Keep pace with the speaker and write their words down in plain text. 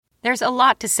There's a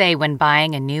lot to say when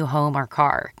buying a new home or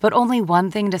car, but only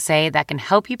one thing to say that can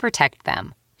help you protect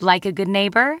them. Like a good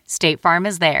neighbor, State Farm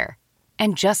is there.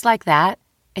 And just like that,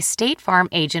 a State Farm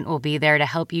agent will be there to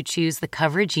help you choose the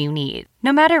coverage you need,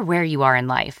 no matter where you are in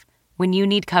life. When you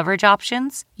need coverage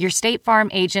options, your State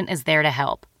Farm agent is there to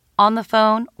help, on the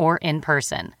phone or in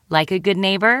person. Like a good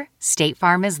neighbor, State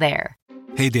Farm is there.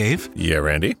 Hey, Dave. Yeah,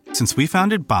 Randy. Since we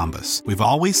founded Bombas, we've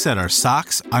always said our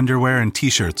socks, underwear, and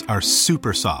T-shirts are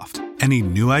super soft. Any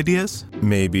new ideas?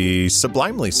 Maybe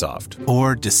sublimely soft.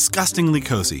 Or disgustingly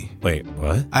cozy. Wait,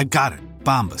 what? I got it.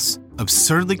 Bombas.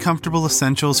 Absurdly comfortable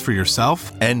essentials for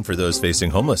yourself and for those facing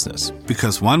homelessness.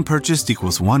 Because one purchased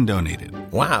equals one donated.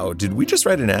 Wow, did we just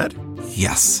write an ad?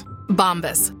 Yes.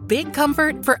 Bombas. Big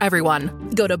comfort for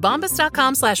everyone. Go to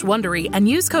bombas.com/Wondery and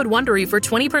use code Wondery for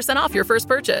 20% off your first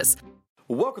purchase.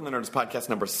 Welcome to the Nerdist Podcast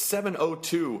number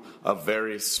 702, a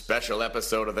very special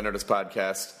episode of the Nerdist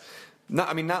Podcast.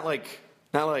 Not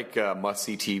like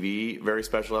must-see TV, very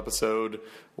special episode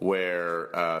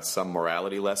where some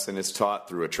morality lesson is taught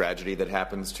through a tragedy that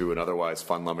happens to an otherwise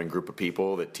fun-loving group of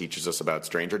people that teaches us about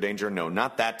stranger danger. No,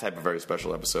 not that type of very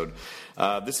special episode.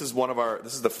 This is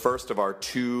the first of our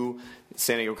two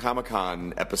San Diego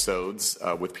Comic-Con episodes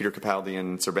with Peter Capaldi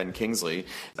and Sir Ben Kingsley.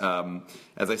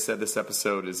 As I said, this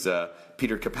episode is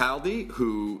Peter Capaldi,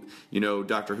 who,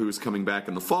 Doctor Who is coming back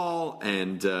in the fall,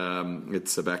 and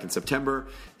it's back in September,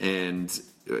 and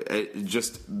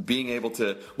just being able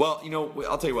to,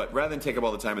 I'll tell you what, rather than take up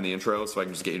all the time in the intro so I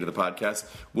can just get you to the podcast,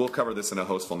 we'll cover this in a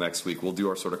Hostful next week. We'll do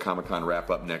our sort of Comic-Con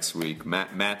wrap-up next week.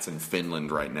 Matt's in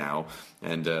Finland right now,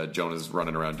 and Jonah's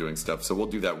running around doing stuff, so we'll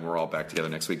do that when we're all back together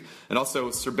next week. And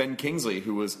also Sir Ben Kingsley,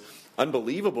 who was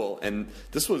unbelievable, and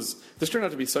this turned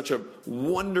out to be such a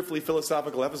wonderfully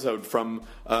philosophical episode from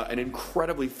an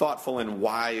incredibly thoughtful and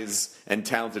wise and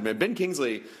talented man. Ben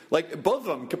Kingsley, like both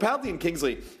of them, Capaldi and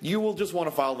Kingsley, you will just want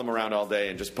to follow them around all day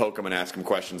and just poke them and ask them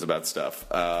questions about stuff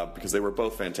because they were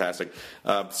both fantastic.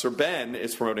 Sir Ben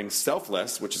is promoting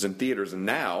Selfless, which is in theaters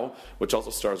now, which also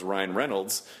stars Ryan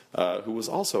Reynolds, who was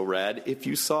also rad if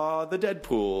you saw the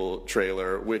Deadpool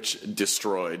trailer, which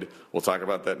destroyed. We'll talk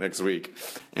about that next week.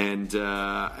 And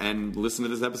listen to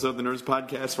this episode of the Nerds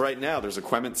Podcast right now. There's a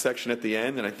Quement section at the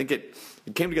end, and I think it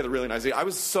came together really nicely. I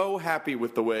was so happy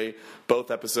with the way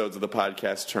both episodes of the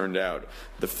podcast turned out.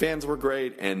 The fans were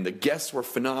great, and the guests were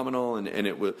phenomenal, and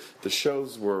the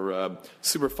shows were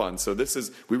super fun. So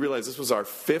we realized this was our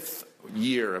 5th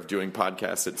year of doing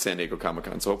podcasts at San Diego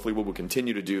Comic-Con, so hopefully we will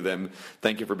continue to do them.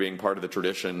 Thank you for being part of the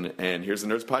tradition, and here's the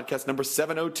Nerds Podcast number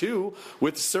 702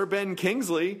 with Sir Ben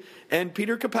Kingsley and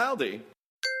Peter Capaldi.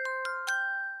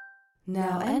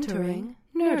 Now entering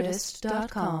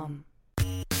Nerdist.com.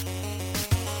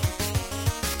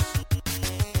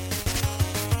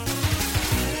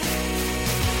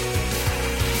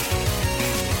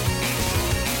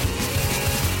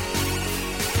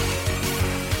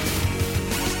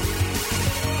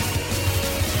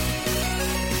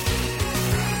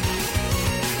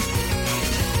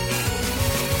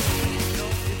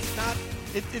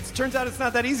 It turns out it's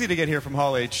not that easy to get here from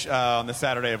Hall H on the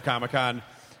Saturday of Comic-Con.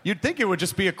 You'd think it would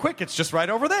just be it's just right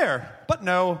over there. But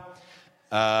no.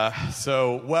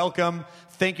 So welcome.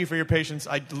 Thank you for your patience.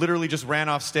 I literally just ran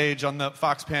off stage on the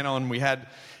Fox panel, and we had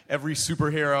every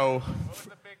superhero.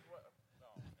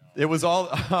 It was all,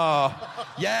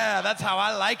 yeah, that's how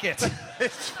I like it.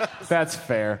 That's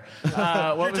fair.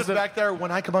 You're just back there.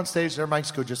 When I come on stage, their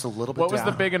mics go just a little bit What was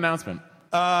down. the big announcement?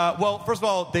 Well, first of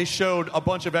all, they showed a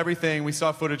bunch of everything. We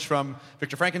saw footage from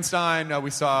Victor Frankenstein. We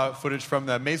saw footage from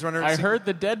the Maze Runner. I heard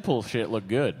the Deadpool shit looked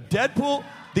good. Deadpool,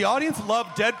 the audience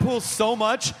loved Deadpool so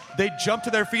much, they jumped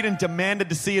to their feet and demanded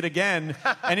to see it again.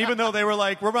 And even though they were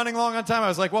like, we're running long on time, I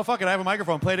was like, well, fuck it, I have a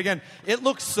microphone, play it again. It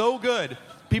looks so good.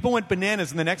 People went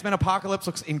bananas, and the X-Men Apocalypse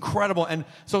looks incredible. And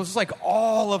so it's just like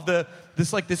all of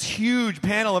this huge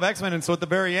panel of X-Men. And so at the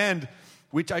very end,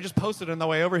 which I just posted on the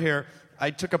way over here, I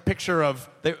took a picture of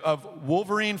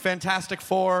Wolverine, Fantastic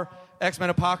Four, X-Men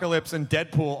Apocalypse, and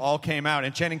Deadpool all came out.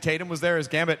 And Channing Tatum was there as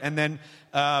Gambit, and then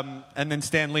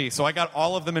Stan Lee. So I got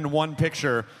all of them in one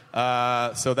picture.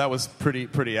 So that was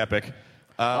pretty epic.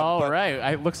 All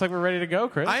right. It looks like we're ready to go,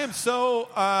 Chris. I am so...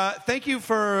 thank you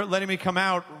for letting me come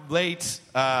out late.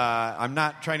 I'm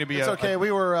not trying to be It's okay.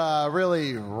 We were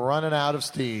really running out of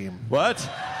steam. What?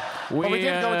 We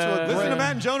did go to a Listen to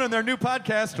Matt and Jonah and their new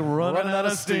podcast, Running Out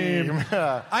of Steam.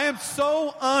 I am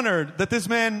so honored that this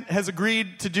man has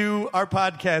agreed to do our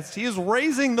podcast. He is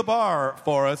raising the bar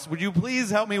for us. Would you please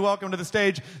help me welcome to the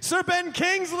stage Sir Ben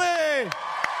Kingsley?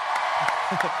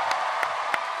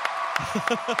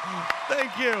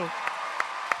 Thank you.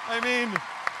 I mean...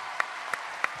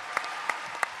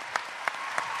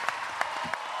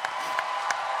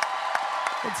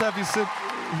 Let's have you sit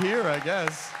here, I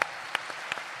guess.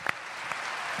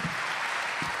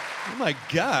 Oh my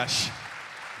gosh.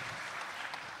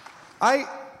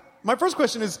 My first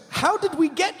question is, how did we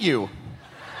get you?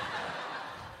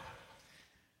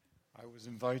 I was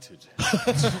invited.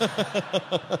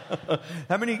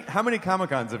 How many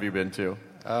Comic-Cons have you been to?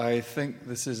 I think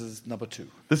this is number 2.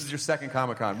 This is your second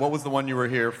Comic-Con. What was the one you were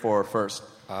here for first?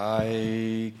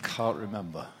 I can't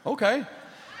remember. Okay.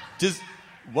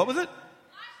 What was it?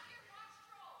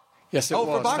 Yes, it was.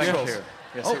 For Box Thank Trolls. you.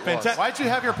 Yes, Oh, it was. fantastic. Why'd you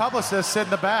have your publicist sit in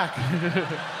the back?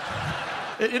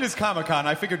 It is Comic-Con.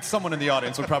 I figured someone in the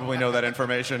audience would probably know that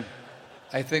information.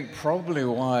 I think probably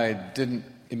why I didn't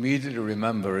immediately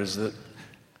remember is that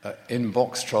in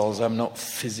Box Trolls, I'm not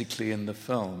physically in the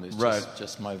film. It's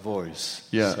just my voice.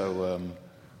 Yeah. So,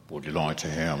 would you like to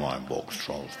hear my Box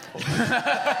Trolls?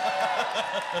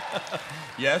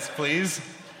 Yes, please.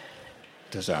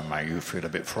 Does that make you feel a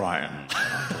bit frightened?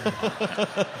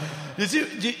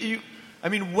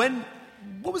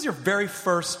 What was your very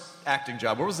first acting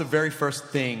job? What was the very first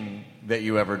thing that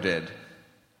you ever did?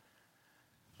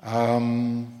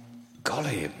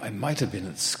 Golly, I might have been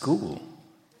at school.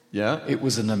 Yeah? It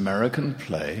was an American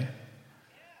play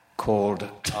called...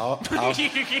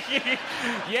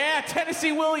 Yeah,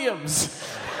 Tennessee Williams.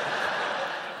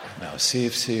 Now, see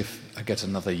if I get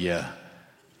another year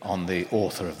on the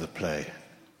author of the play.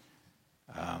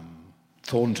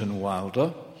 Thornton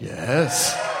Wilder.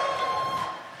 Yes.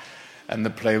 And the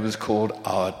play was called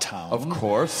Our Town. Of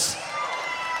course.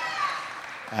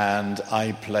 And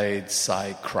I played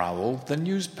Cy Crowell, the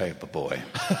newspaper boy.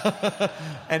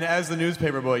 And as the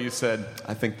newspaper boy, you said,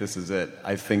 I think this is it.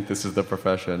 I think this is the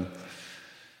profession.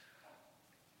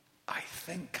 I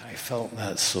think I felt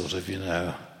that sort of,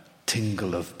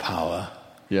 tingle of power.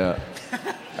 Yeah.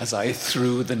 As I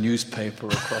threw the newspaper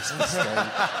across the stage.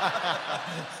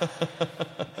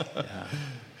 Yeah.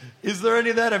 Is there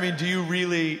any of that? I mean, do you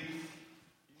really,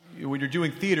 when you're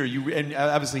doing theater, and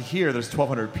obviously here, there's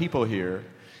 1,200 people here,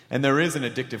 and there is an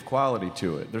addictive quality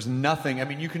to it. There's nothing, I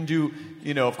mean, you can do,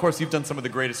 of course you've done some of the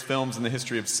greatest films in the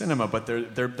history of cinema, but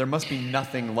there must be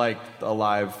nothing like a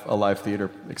live theater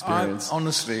experience.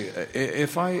 Honestly,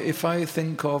 if I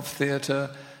think of theater,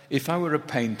 if I were a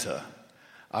painter,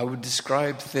 I would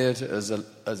describe theatre as a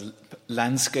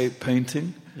landscape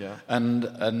painting. Yeah. And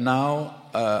now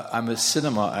I'm a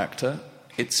cinema actor.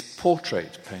 It's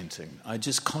portrait painting. I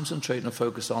just concentrate and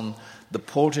focus on the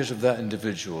portrait of that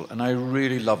individual, and I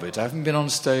really love it. I haven't been on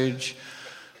stage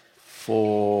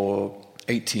for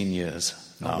 18 years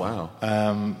now. Oh, wow.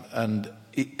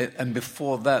 And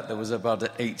before that, there was about an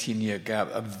 18-year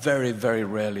gap. I very, very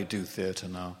rarely do theatre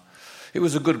now. It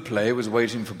was a good play. It was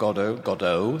Waiting for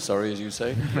Godot, sorry, as you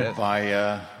say,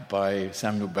 by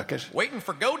Samuel Beckett. Waiting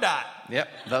for Godot. Yep,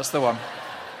 that's the one.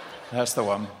 That's the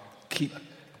one. Keep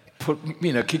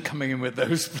coming in with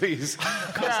those, please.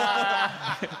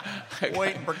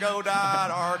 Waiting for Godot,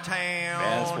 our town.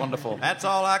 Yeah, it's wonderful. That's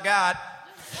all I got.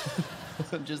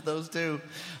 Just those two.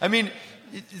 I mean,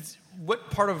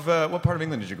 what part of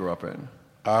England did you grow up in?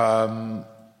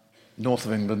 North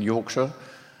of England, Yorkshire.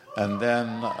 And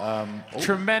then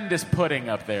tremendous pudding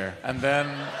up there. And then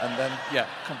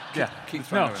keep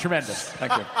throwing it. Tremendous.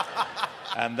 Thank you.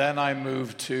 And then I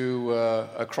moved to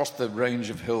across the range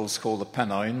of hills called the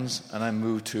Pennines, and I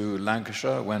moved to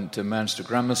Lancashire. Went to Manchester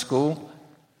Grammar School.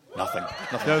 Nothing.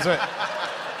 That was right.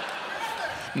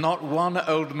 Not one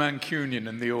old Mancunian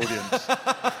in the audience.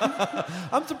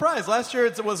 I'm surprised. Last year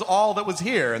it was all that was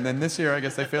here, and then this year I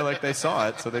guess they feel like they saw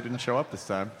it, so they didn't show up this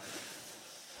time.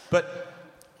 But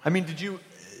I mean,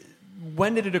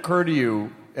 when did it occur to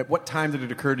you, at what time did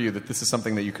it occur to you that this is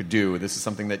something that you could do, this is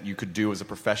something that you could do as a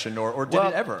profession, or did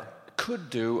it ever?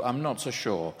 Could do, I'm not so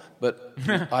sure. But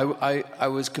I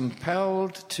was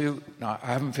compelled to... No, I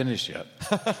haven't finished yet.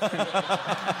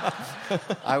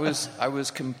 I was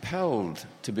compelled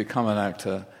to become an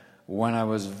actor when I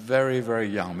was very, very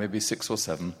young, maybe 6 or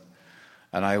 7.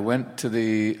 And I went to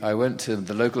the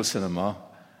local cinema,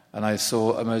 and I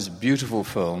saw a most beautiful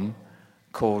film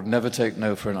called Never Take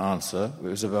No for an Answer. It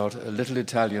was about a little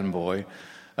Italian boy,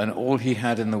 and all he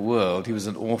had in the world, he was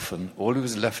an orphan, all he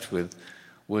was left with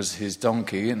was his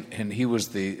donkey, and he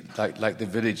was like the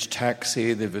village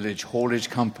taxi, the village haulage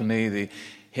company.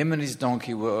 Him and his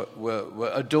donkey were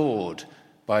adored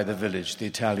by the village, the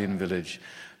Italian village.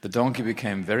 The donkey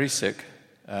became very sick,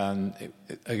 and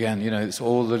again, it's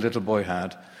all the little boy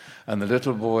had. And the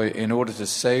little boy, in order to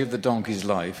save the donkey's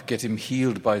life, get him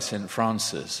healed by St.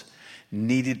 Francis,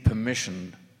 needed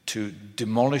permission to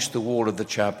demolish the wall of the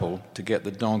chapel to get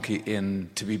the donkey in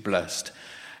to be blessed.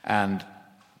 And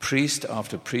priest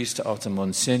after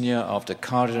Monsignor after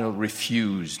Cardinal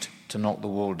refused to knock the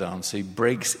wall down. So he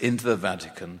breaks into the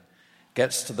Vatican,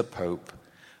 gets to the Pope,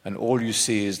 and all you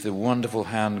see is the wonderful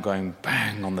hand going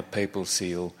bang on the papal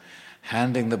seal,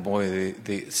 handing the boy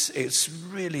it's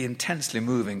really intensely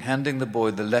moving, handing the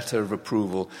boy the letter of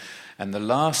approval. And the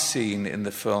last scene in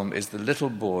the film is the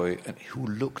little boy who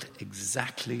looked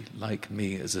exactly like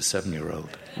me as a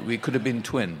 7-year-old. We could have been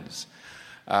twins.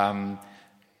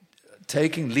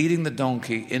 Leading the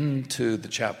donkey into the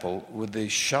chapel with the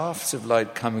shafts of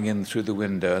light coming in through the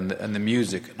window and the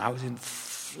music. And I was in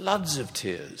floods of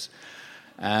tears.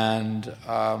 And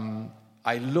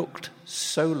I looked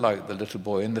so like the little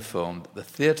boy in the film that the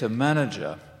theatre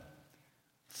manager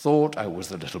thought I was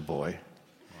the little boy,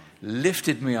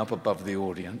 lifted me up above the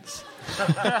audience,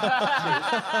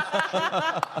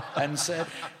 and said,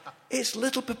 "It's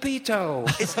little Pepito!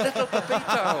 It's little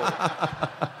Pepito!"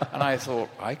 And I thought,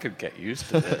 I could get used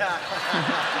to this.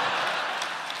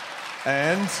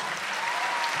 And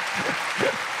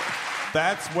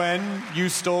that's when you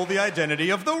stole the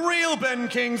identity of the real Ben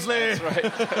Kingsley. That's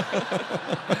right.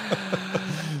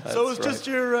 So it was just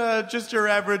your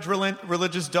average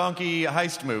religious donkey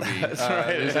heist movie. That's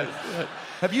right.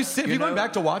 Have you gone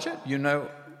back to watch it? You know,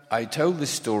 I told this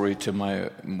story to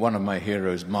one of my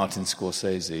heroes, Martin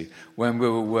Scorsese, when we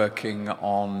were working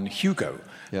on Hugo,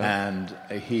 and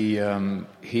he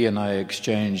and I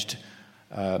exchanged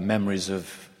early memories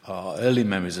of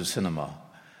cinema,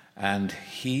 and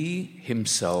he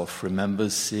himself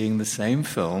remembers seeing the same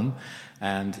film,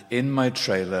 and in my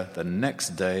trailer the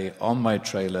next day on my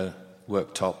trailer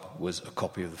worktop was a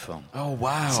copy of the film. Oh,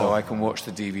 wow. So I can watch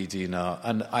the DVD now.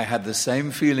 And I had the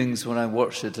same feelings when I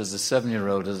watched it as a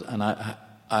 7-year-old, and I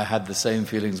had the same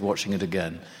feelings watching it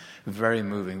again. Very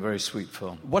moving, very sweet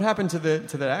film. What happened to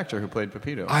the actor who played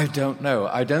Pepito? I don't know.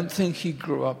 I don't think he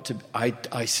grew up to...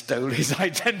 I stole his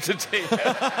identity.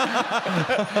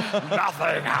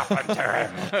 Nothing happened to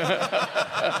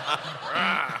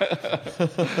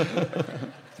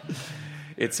him.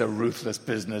 It's a ruthless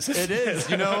business. It is,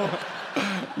 you know.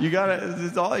 You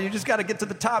just gotta get to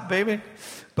the top, baby.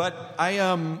 But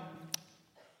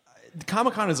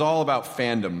Comic-Con is all about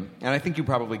fandom, and I think you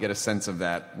probably get a sense of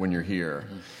that when you're here.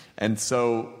 Mm-hmm. And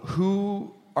so,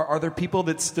 who are there people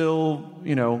that still,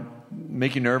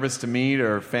 make you nervous to meet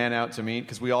or fan out to meet?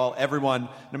 Because everyone,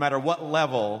 no matter what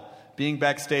level, being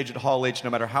backstage at Hall H, no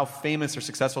matter how famous or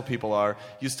successful people are,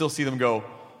 you still see them go,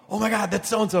 "Oh my God, that's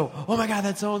so-and-so. Oh my God,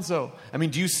 that's so-and-so." I mean,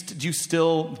 do you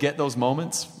still get those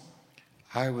moments?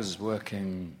 I was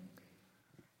working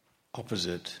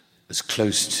opposite, as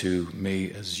close to me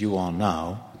as you are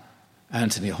now,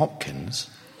 Anthony Hopkins,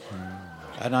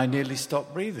 and I nearly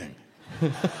stopped breathing.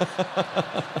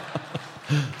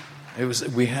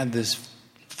 We had this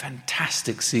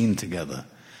fantastic scene together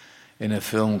in a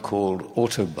film called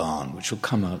Autobahn, which will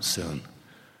come out soon.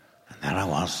 And there I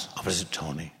was, opposite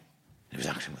Tony. He was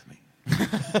acting with me.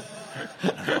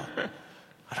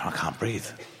 I can't breathe.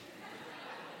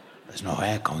 There's no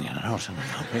air going in and out, and I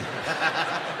can't breathe.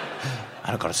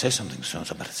 I've got to say something soon,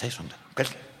 so I better say something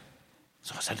quickly.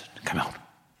 So I said it, it came out.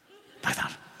 Like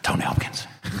that. Tony Hopkins.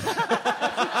 It's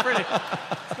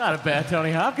not a bad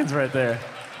Tony Hopkins right there.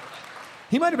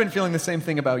 He might have been feeling the same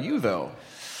thing about you, though.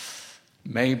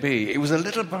 Maybe. It was a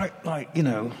little bit like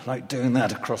doing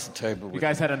that across the table. You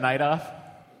guys had a night off?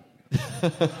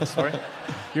 Sorry?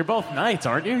 You're both knights,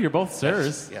 aren't you? You're both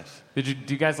sirs. Yes. Do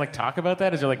you guys talk about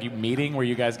that? Is there you meeting where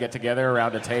you guys get together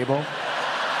around a table?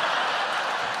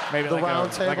 Maybe the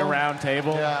round table? Like a round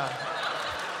table? Yeah.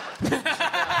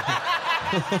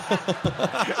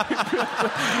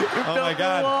 Oh my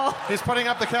God. He's putting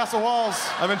up the castle walls.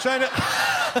 I've been trying to...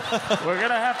 We're going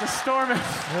to have to storm it.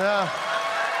 Yeah.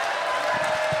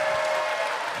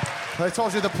 I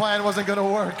told you the plan wasn't going to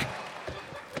work.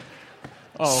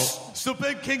 Oh. So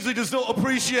Ben Kingsley does not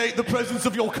appreciate the presence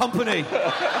of your company.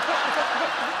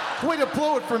 Way to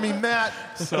blow it for me, Matt.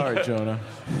 Sorry, Jonah.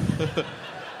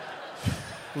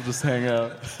 We'll just hang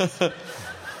out.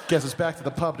 Guess it's back to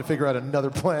the pub to figure out another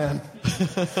plan.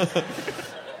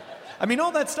 I mean,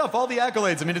 all that stuff, all the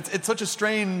accolades. I mean, it's such a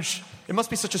strange. It must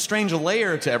be such a strange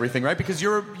layer to everything, right? Because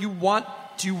you want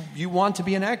to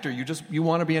be an actor. You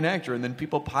want to be an actor, and then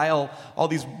people pile all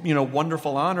these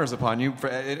wonderful honors upon you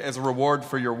as a reward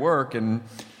for your work. And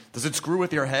does it screw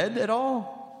with your head at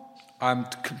all? I'm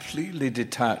completely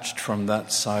detached from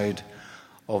that side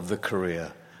of the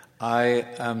career. I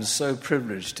am so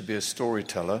privileged to be a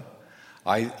storyteller.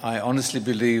 I honestly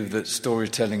believe that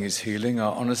storytelling is healing. I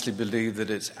honestly believe that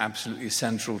it's absolutely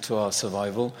central to our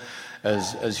survival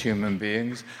as human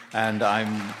beings. And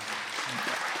I'm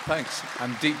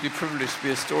deeply privileged to be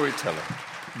a storyteller.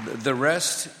 The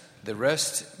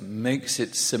rest makes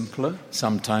it simpler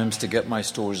sometimes to get my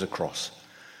stories across.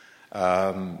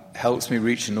 Helps me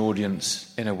reach an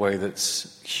audience in a way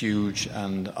that's huge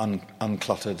and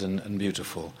uncluttered and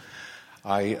beautiful.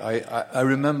 I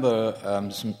remember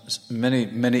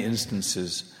many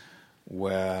instances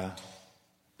where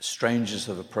strangers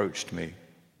have approached me.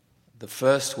 The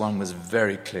first one was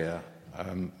very clear,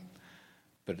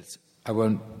 but I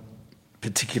won't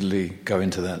particularly go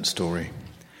into that story.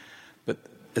 But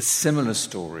a similar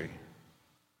story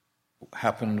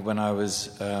happened when I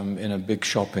was in a big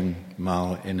shopping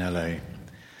mall in LA.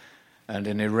 And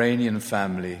an Iranian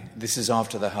family, this is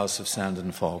after the House of Sand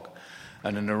and Fog,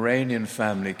 and an Iranian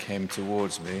family came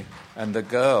towards me, and the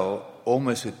girl,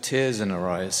 almost with tears in her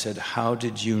eyes, said, "How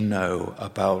did you know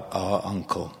about our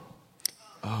uncle?"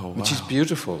 Oh, wow. Which is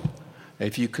beautiful.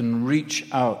 If you can reach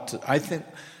out, I think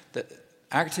that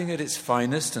acting at its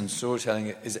finest and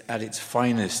storytelling is at its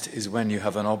finest is when you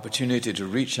have an opportunity to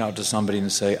reach out to somebody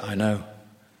and say, I know.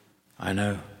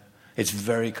 It's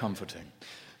very comforting.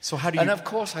 So how do you... And of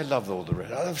course I love all the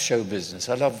rest. I love show business.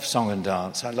 I love song and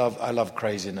dance. I love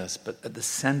craziness. But at the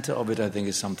center of it, I think,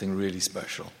 is something really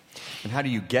special. And how do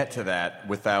you get to that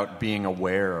without being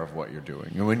aware of what you're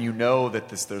doing? And when you know that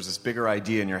there's this bigger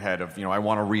idea in your head of, I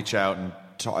want to reach out and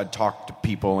talk to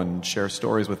people and share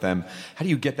stories with them, how do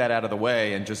you get that out of the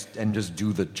way and just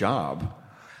do the job?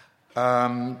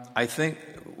 I think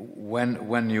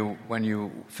when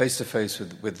you face to face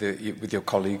with your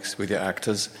colleagues, with your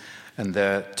actors, and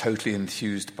they're totally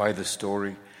enthused by the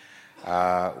story,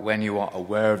 when you are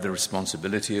aware of the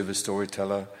responsibility of a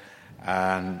storyteller,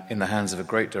 and in the hands of a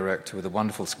great director with a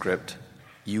wonderful script,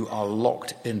 you are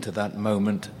locked into that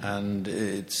moment, and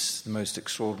it's the most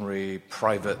extraordinary,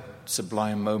 private,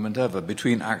 sublime moment ever.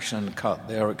 Between action and cut,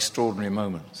 they are extraordinary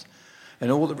moments.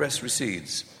 And all the rest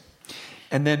recedes.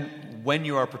 And then when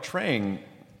you are portraying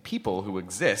people who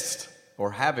exist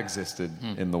or have existed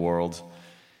in the world,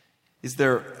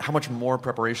 how much more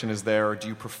preparation is there, or do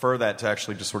you prefer that to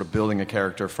actually just sort of building a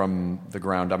character from the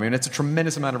ground up? I mean, it's a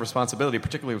tremendous amount of responsibility,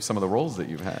 particularly with some of the roles that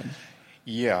you've had.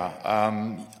 Yeah,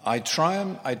 I try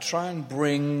and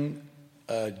bring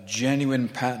a genuine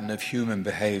pattern of human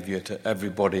behavior to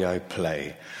everybody I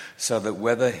play, so that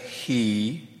whether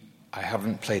I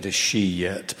haven't played a she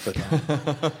yet, but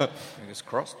fingers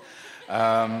crossed,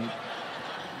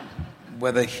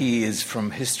 whether he is from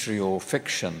history or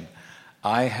fiction,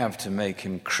 I have to make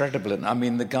him credible. I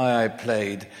mean, the guy I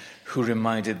played, who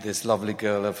reminded this lovely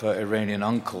girl of her Iranian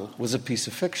uncle, was a piece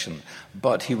of fiction.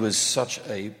 But he was such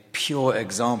a pure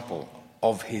example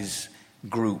of his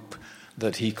group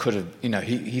that he could have,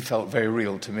 he felt very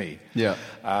real to me. Yeah.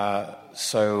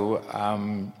 So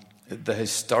the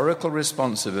historical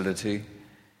responsibility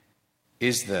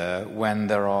is there when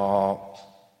there are...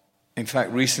 In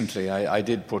fact, recently I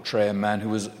did portray a man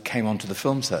who came onto the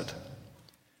film set.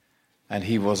 And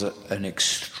he was an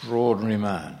extraordinary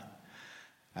man.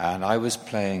 And I was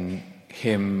playing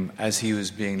him as he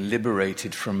was being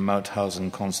liberated from Mauthausen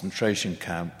concentration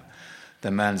camp. The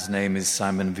man's name is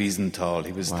Simon Wiesenthal.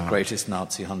 He was the greatest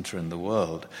Nazi hunter in the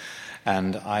world.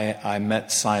 And I met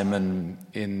Simon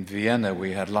in Vienna.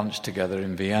 We had lunch together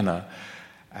in Vienna.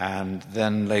 And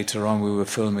then later on we were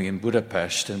filming in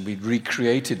Budapest, and we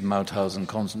recreated Mauthausen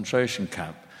concentration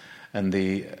camp. And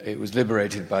it was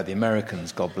liberated by the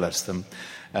Americans, God bless them.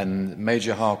 And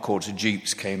Major Harcourt's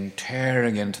jeeps came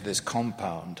tearing into this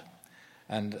compound.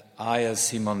 And I, as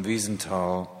Simon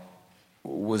Wiesenthal,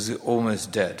 was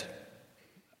almost dead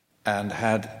and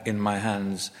had in my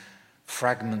hands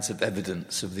fragments of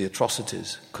evidence of the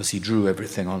atrocities, because he drew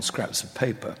everything on scraps of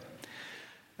paper.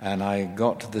 And I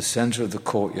got to the center of the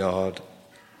courtyard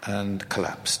and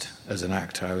collapsed. As an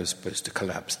actor, I was supposed to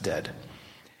collapse dead.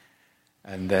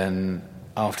 And then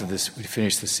after this, we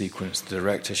finished the sequence, the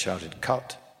director shouted,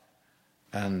 "Cut."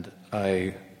 And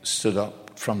I stood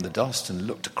up from the dust and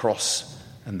looked across,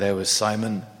 and there was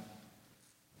Simon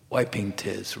wiping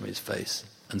tears from his face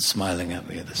and smiling at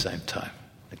me at the same time.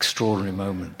 Extraordinary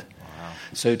moment. Wow.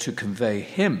 So to convey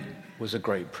him was a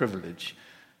great privilege,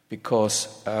 because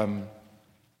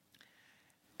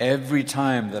every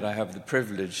time that I have the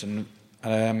privilege, and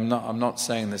I'm not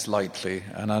saying this lightly,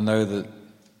 and I know that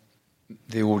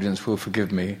the audience will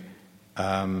forgive me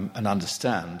and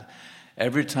understand,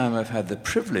 every time I've had the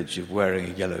privilege of wearing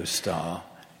a yellow star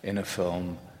in a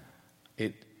film,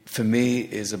 it, for me,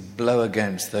 is a blow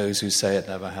against those who say it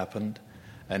never happened,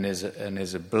 and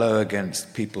is a blow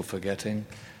against people forgetting,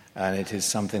 and it is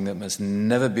something that must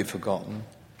never be forgotten,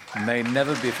 may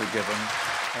never be forgiven,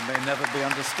 and may never be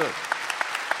understood.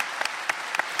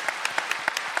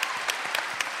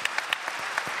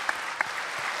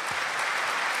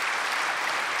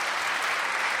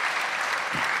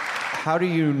 how do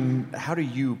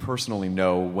you personally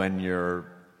know when you're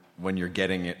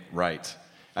getting it right?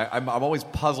 I'm always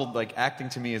puzzled. Like, acting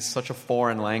to me is such a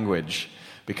foreign language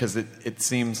because it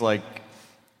seems like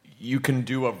you can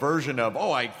do a version of,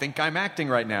 I think I'm acting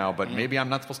right now, but maybe I'm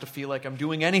not supposed to feel like I'm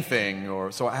doing anything.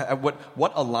 Or so,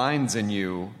 what aligns in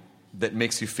you that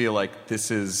makes you feel like this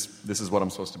is what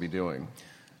I'm supposed to be doing?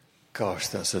 Gosh,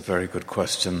 that's a very good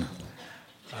question.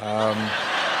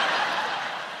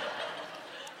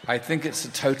 I think it's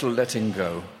a total letting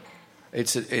go.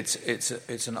 It's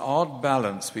an odd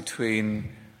balance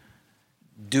between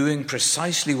doing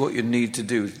precisely what you need to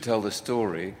do to tell the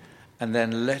story, and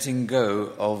then letting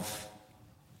go of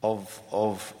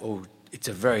it's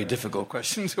a very difficult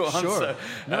question to answer. Sure.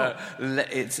 No.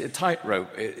 It's a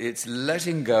tightrope. It's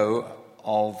letting go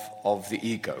of the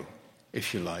ego,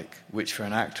 if you like, which for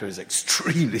an actor is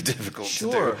extremely difficult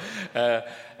to do.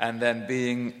 And then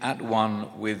being at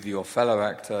one with your fellow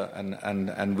actor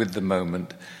and with the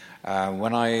moment.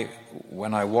 When I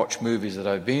watch movies that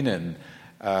I've been in,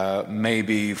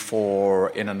 maybe in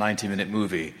a 90-minute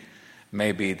movie,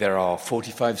 maybe there are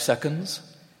 45 seconds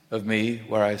of me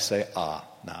where I say,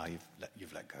 now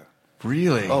you've let go.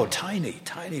 Really? Oh, tiny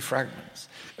fragments.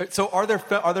 So are there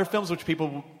films which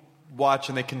people watch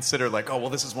and they consider like,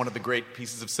 this is one of the great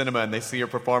pieces of cinema, and they see your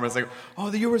performance, they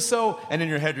go, you were so, and in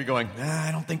your head you're going,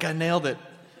 I don't think I nailed it.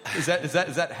 Is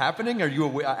that happening? Are you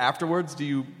aware afterwards?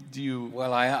 Do you?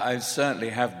 Well, I certainly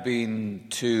have been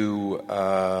to.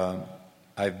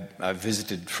 I've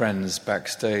visited friends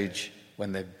backstage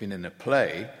when they've been in a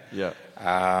play. Yeah.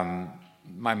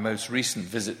 My most recent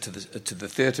visit to the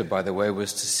theatre, by the way,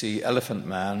 was to see Elephant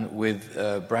Man with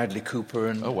Bradley Cooper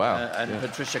and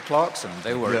Patricia Clarkson.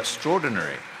 They were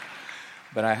extraordinary.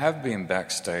 But I have been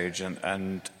backstage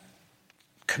and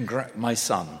my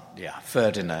son,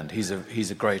 Ferdinand, he's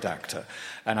a great actor.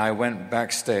 And I went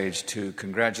backstage to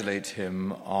congratulate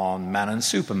him on Man and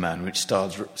Superman, which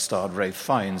starred Ralph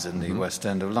Fiennes in the West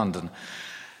End of London.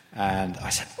 And I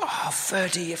said,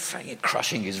 Ferdy, you're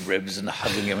crushing his ribs and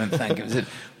hugging him and thanking him. He said,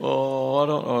 I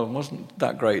don't know, it wasn't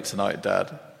that great tonight,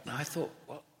 Dad. And I thought,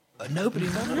 nobody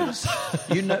knows.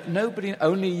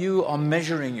 Only you are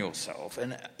measuring yourself,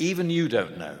 and even you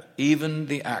don't know. Even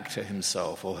the actor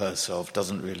himself or herself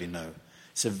doesn't really know.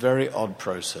 It's a very odd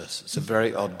process. It's a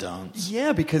very odd dance.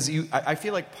 Yeah, because I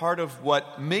feel like part of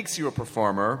what makes you a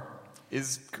performer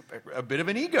is a bit of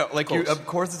an ego. Of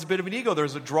course, it's a bit of an ego.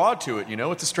 There's a draw to it.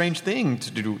 It's a strange thing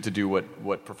to do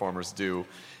what performers do.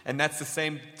 And that's the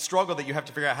same struggle that you have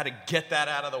to figure out how to get that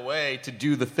out of the way to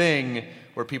do the thing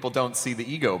where people don't see the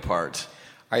ego part.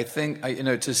 I think,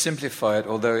 to simplify it,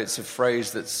 although it's a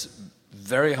phrase that's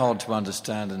very hard to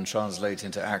understand and translate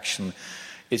into action,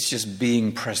 it's just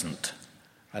being present.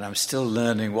 And I'm still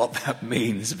learning what that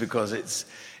means because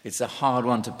it's a hard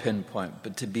one to pinpoint,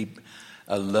 but to be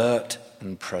alert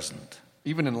and present.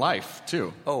 Even in life,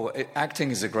 too.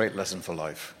 Acting is a great lesson for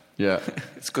life. Yeah.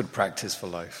 It's good practice for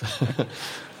life.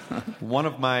 One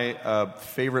of my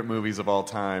favorite movies of all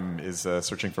time is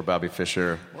Searching for Bobby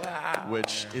Fischer. Wow.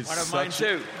 Which is one of mine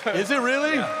too. Is it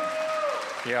really?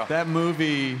 Yeah. That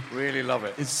movie. Really love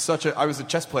it. Is I was a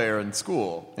chess player in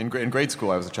school. In grade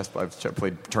school, I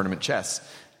played tournament chess.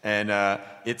 And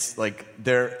it's like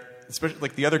especially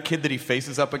like the other kid that he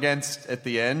faces up against at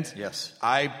the end. Yes.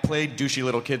 I played douchey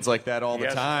little kids like that all the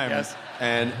time. Yes.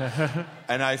 And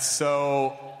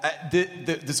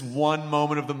this one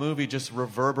moment of the movie just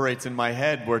reverberates in my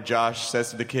head where Josh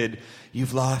says to the kid,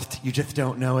 "You've lost, you just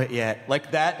don't know it yet." Like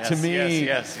that to me.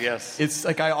 Yes. It's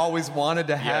like I always wanted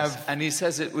to have. Yes. And he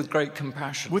says it with great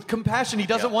compassion. With compassion. He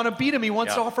doesn't want to beat him. He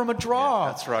wants to offer him a draw.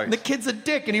 Yeah, that's right. And the kid's a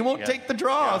dick and he won't take the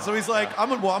draw. So he's like, I'm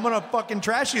gonna fucking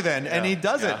trash you then. And he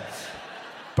does it.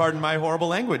 Pardon my horrible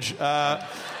language,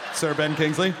 Sir Ben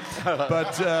Kingsley.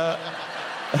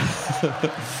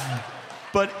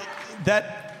 But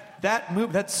that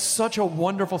movie, that's such a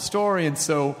wonderful story. And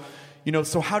so,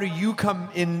 so how do you come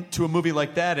into a movie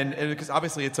like that? And because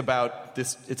obviously it's about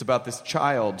this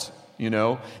child,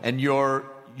 and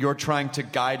you're trying to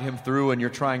guide him through and you're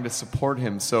trying to support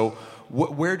him. So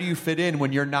where do you fit in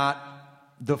when you're not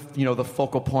the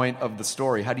focal point of the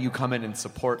story? How do you come in and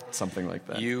support something like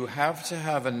that? You have to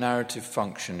have a narrative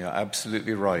function. You're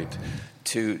absolutely right.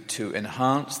 To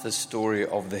enhance the story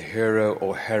of the hero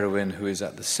or heroine who is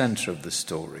at the center of the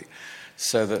story.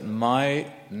 So that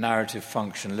my narrative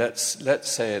function, let's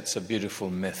say it's a beautiful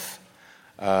myth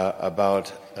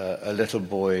about a little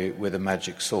boy with a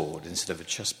magic sword instead of a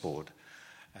chessboard,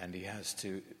 and he has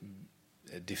to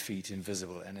defeat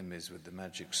invisible enemies with the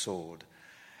magic sword.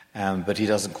 But he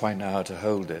doesn't quite know how to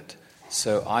hold it.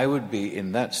 So I would be,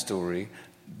 in that story,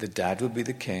 the dad would be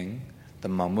the king, the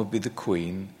mum would be the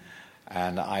queen,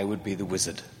 and I would be the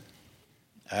wizard.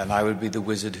 And I would be the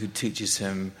wizard who teaches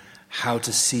him how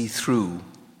to see through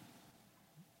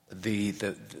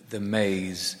the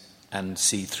maze and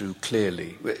see through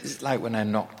clearly. It's like when I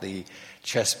knock the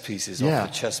chess pieces off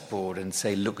the chessboard and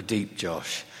say, "Look deep,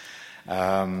 Josh."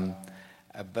 And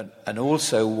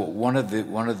also one of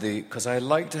the because I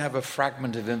like to have a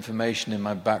fragment of information in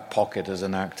my back pocket as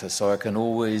an actor, so I can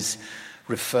always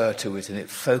refer to it, and it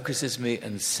focuses me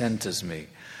and centers me.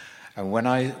 And when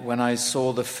I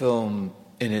saw the film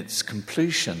in its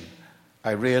completion,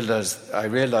 I realized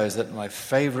that my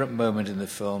favorite moment in the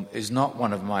film is not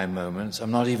one of my moments.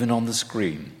 I'm not even on the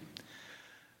screen,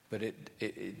 but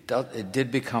it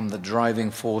did become the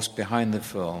driving force behind the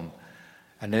film,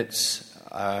 and it's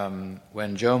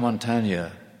when Joe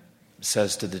Mantegna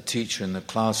says to the teacher in the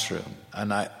classroom,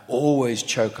 and I always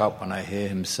choke up when I hear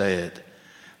him say it,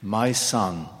 "My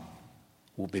son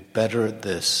will be better at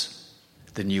this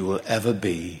than you will ever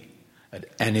be at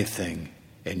anything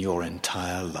in your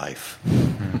entire life."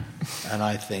 And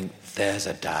I think, there's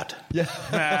a dad. Yeah.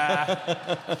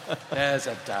 There's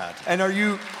a dad. And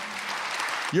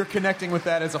you're connecting with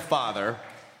that as a father?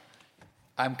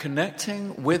 I'm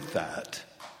connecting with that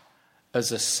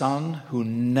as a son who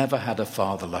never had a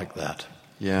father like that.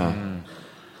 Yeah.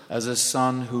 As a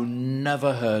son who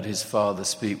never heard his father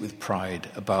speak with pride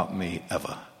about me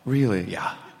ever. Really?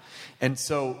 Yeah. And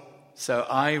so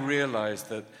I realized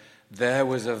that there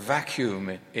was a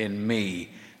vacuum in me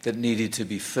that needed to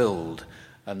be filled.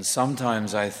 And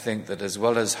sometimes I think that as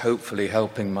well as hopefully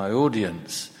helping my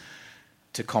audience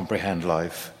to comprehend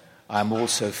life, I'm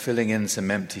also filling in some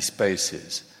empty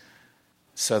spaces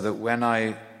so that when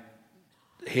I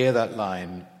hear that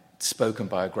line spoken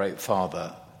by a great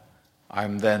father, I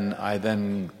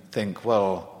then think,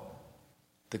 well,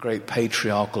 the great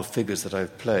patriarchal figures that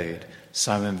I've played,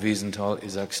 Simon Wiesenthal,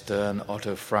 Isaac Stern,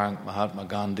 Otto Frank, Mahatma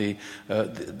Gandhi,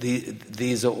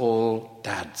 these are all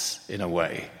dads in a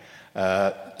way.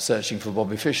 Searching for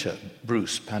Bobby Fischer,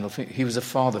 Bruce Pandolfini, he was a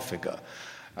father figure.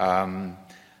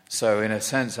 So in a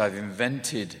sense, I've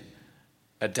invented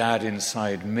a dad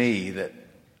inside me that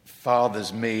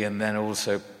fathers me and then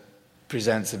also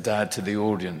presents a dad to the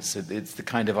audience. It's the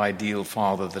kind of ideal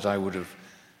father that I would have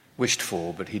wished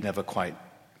for, but he never quite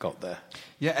got there.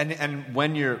 Yeah, and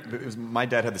when my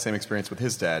dad had the same experience with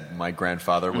his dad. My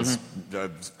grandfather was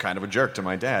kind of a jerk to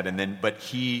my dad, but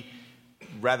he,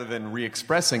 rather than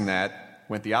re-expressing that,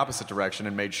 went the opposite direction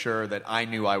and made sure that I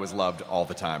knew I was loved all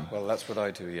the time. Well, that's what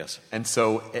I do, yes. And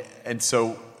so,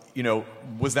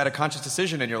 was that a conscious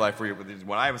decision in your life where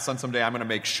when I have a son someday, I'm going to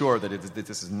make sure that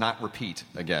this is not repeat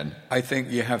again? I think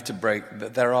you have to break.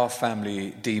 There are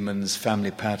family demons,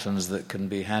 family patterns that can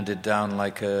be handed down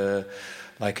like a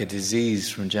disease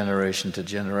from generation to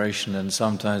generation, and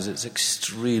sometimes it's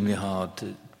extremely hard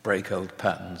to break old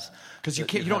patterns. Because you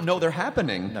don't know they're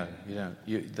happening. No,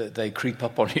 you don't. They creep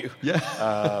up on you. Yeah.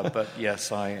 But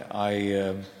yes, I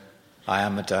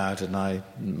am a dad, and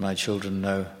my children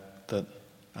know that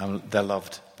they're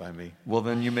loved by me. Well,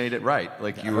 then you made it right.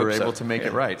 Like you were able to make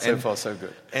it right. So far, so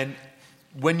good. And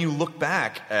when you look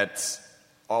back at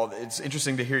it's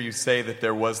interesting to hear you say that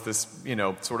there was this,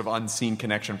 sort of unseen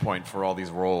connection point for all these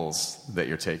roles that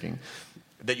you're taking,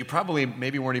 that you probably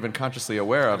maybe weren't even consciously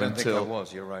aware of until... I don't think I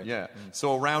was, you're right. Yeah.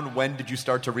 So around when did you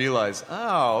start to realize,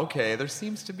 oh, okay, there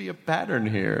seems to be a pattern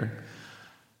here?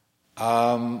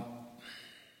 I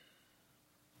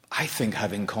think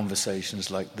having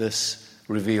conversations like this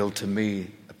revealed to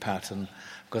me a pattern,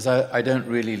 because I don't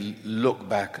really look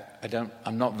back.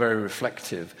 I'm not very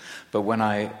reflective, but when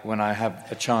I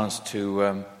have a chance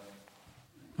to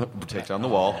take down the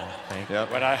wall. Yep.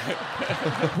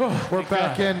 We're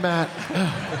back in, Matt.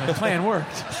 The plan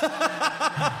worked.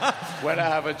 When I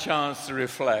have a chance to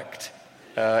reflect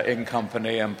in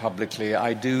company and publicly,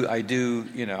 I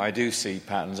do see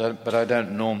patterns, but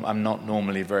I'm not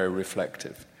normally very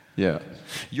reflective. Yeah.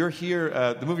 You're here,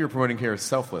 the movie you're promoting here is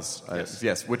Selfless.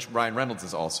 Yes, which Ryan Reynolds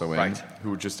is also in. Right.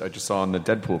 Who I just saw on the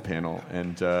Deadpool panel.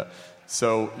 And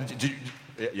so,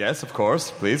 yes, of course,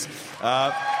 please.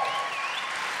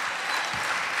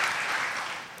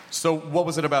 So what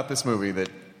was it about this movie that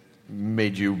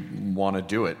made you want to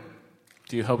do it?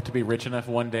 Do you hope to be rich enough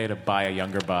one day to buy a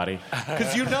younger body?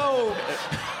 Because you know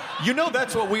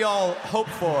that's what we all hope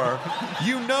for.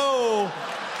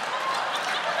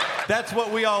 That's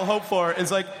what we all hope for,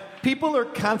 is like people are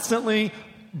constantly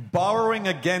borrowing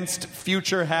against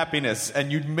future happiness,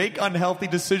 and you make unhealthy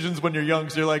decisions when you're young,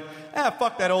 so you're like,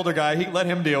 fuck that older guy, let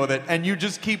him deal with it, and you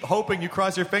just keep hoping, you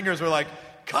cross your fingers, we're like,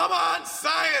 come on,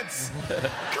 science!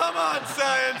 Come on,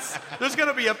 science! There's going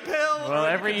to be a pill. Well,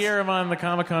 every year I'm on the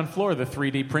Comic-Con floor, the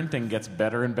 3D printing gets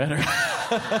better and better.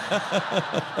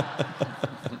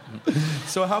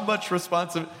 So how much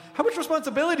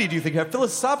responsibility do you think you have?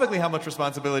 Philosophically, how much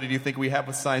responsibility do you think we have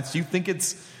with science? Do you think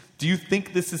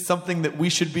this is something that we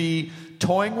should be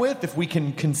toying with? If we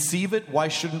can conceive it, why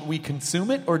shouldn't we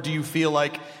consume it? Or do you feel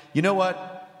like, you know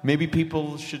what, maybe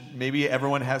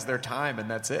everyone has their time and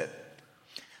that's it?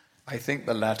 I think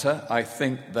the latter. I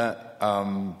think that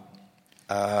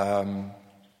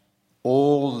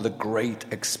all the great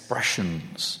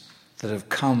expressions that have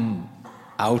come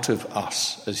out of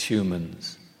us as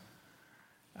humans,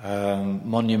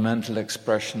 monumental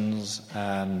expressions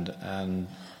and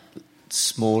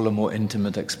smaller, more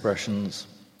intimate expressions,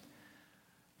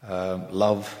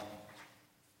 love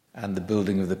and the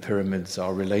building of the pyramids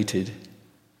are related.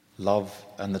 Love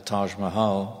and the Taj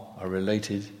Mahal are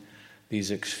related.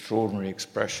 These extraordinary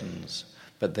expressions,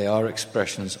 but they are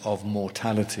expressions of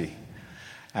mortality.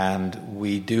 And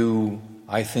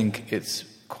I think it's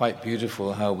quite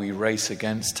beautiful how we race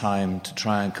against time to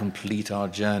try and complete our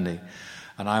journey.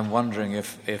 And I'm wondering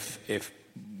if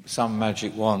some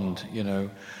magic wand,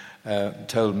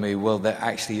 told me, well, there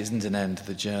actually isn't an end to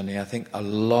the journey, I think a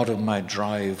lot of my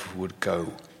drive would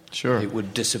go. Sure. It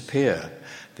would disappear,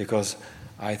 because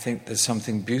I think there's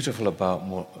something beautiful about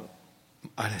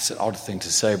and it's an odd thing to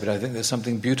say, but I think there's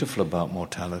something beautiful about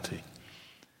mortality.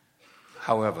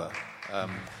 However,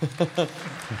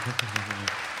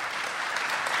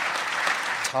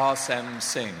 Tarsem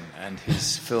Singh and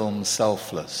his film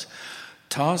Selfless.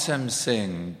 Tarsem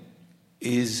Singh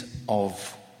is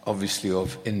obviously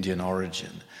of Indian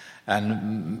origin,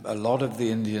 and a lot of the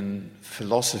Indian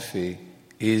philosophy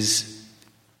is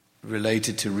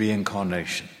related to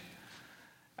reincarnation.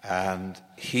 And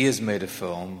he has made a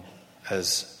film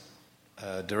as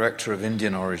a director of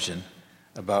Indian origin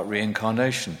about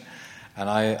reincarnation. And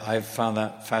I've found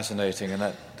that fascinating,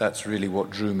 and that's really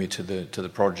what drew me to the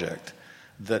project.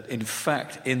 That in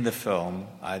fact, in the film,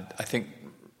 I think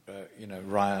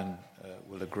Ryan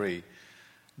will agree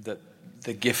that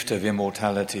the gift of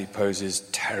immortality poses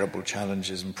terrible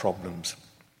challenges and problems,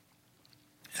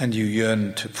 and you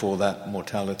yearn for that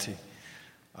mortality,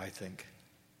 I think.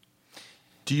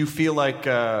 Do you feel like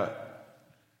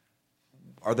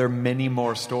are there many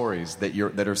more stories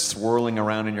that are swirling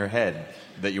around in your head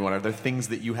that you want? Are there things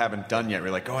that you haven't done yet?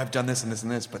 You're like, oh, I've done this and this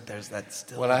and this, but there's that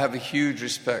still. Well, I have a huge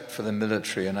respect for the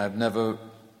military, and I've never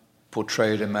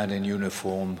portrayed a man in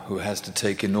uniform who has to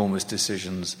take enormous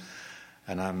decisions.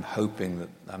 And I'm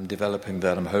developing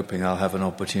that. I'm hoping I'll have an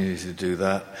opportunity to do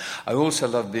that. I also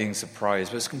love being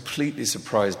surprised. I was completely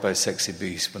surprised by Sexy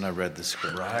Beast when I read the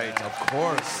script. Right, of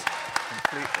course.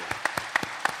 Completely.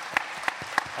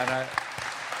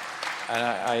 And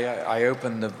I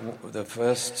opened the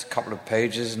first couple of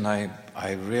pages, and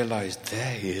I realized,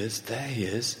 there he is.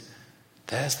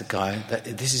 There's the guy.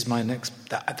 This is my next.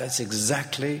 That's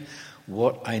exactly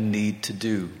what I need to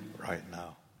do right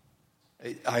now.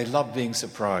 I love being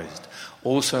surprised.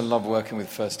 Also love working with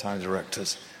first-time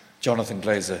directors. Jonathan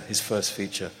Glazer, his first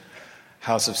feature.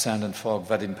 House of Sand and Fog,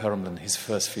 Vadim Perelman, his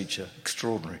first feature.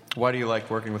 Extraordinary. Why do you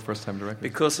like working with first-time directors?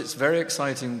 Because it's very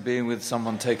exciting being with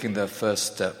someone taking their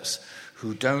first steps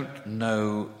who don't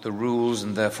know the rules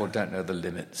and therefore don't know the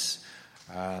limits.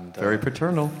 And, very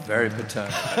paternal. Very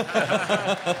paternal.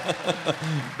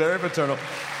 Very paternal.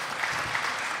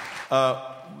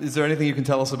 Is there anything you can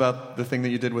tell us about the thing that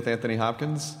you did with Anthony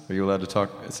Hopkins? Are you allowed to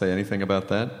say anything about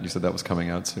that? You said that was coming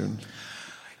out soon.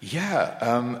 Yeah.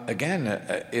 Again,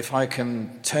 if I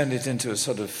can turn it into a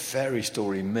sort of fairy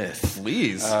story myth.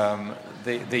 Please. I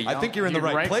think you're in the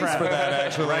right place for that,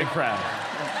 actually. Right crowd.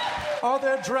 Are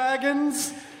there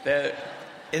dragons? In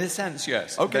a sense,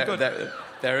 yes. Okay, good.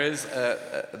 There is.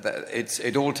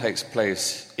 It all takes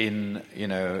place in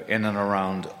and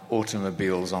around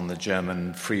automobiles on the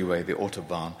German freeway, the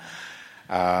Autobahn.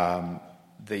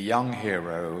 The young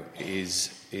hero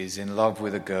is in love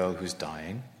with a girl who's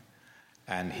dying,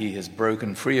 and he has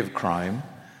broken free of crime.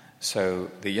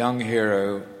 So the young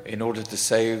hero, in order to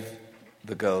save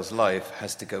the girl's life,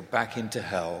 has to go back into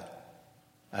hell,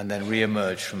 and then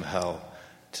re-emerge from hell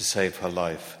to save her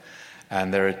life.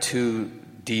 And there are two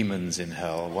demons in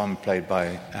hell, one played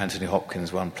by Anthony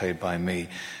Hopkins, one played by me.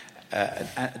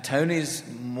 Tony's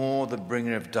more the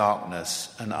bringer of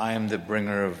darkness, and I am the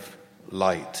bringer of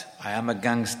light. I am a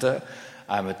gangster.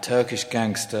 I'm a Turkish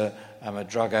gangster. I'm a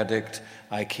drug addict.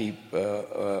 I keep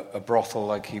a brothel.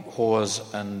 I keep whores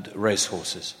and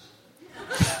racehorses.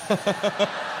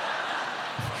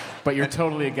 But you're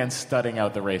totally against studding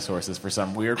out the racehorses for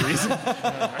some weird reason.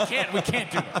 We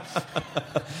can't do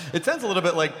that. It sounds a little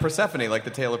bit like Persephone, like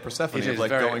the tale of Persephone, of like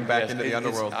going back into the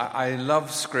underworld. I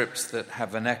love scripts that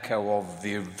have an echo of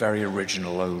the very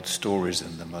original old stories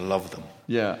in them. I love them.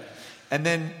 Yeah. And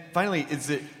then finally,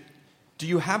 do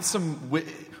you have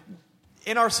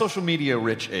in our social media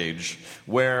rich age,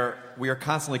 where we are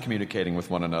constantly communicating with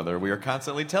one another, we are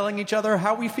constantly telling each other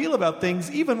how we feel about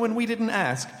things, even when we didn't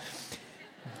ask,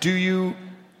 do you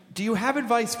have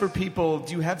advice for people?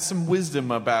 Do you have some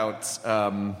wisdom about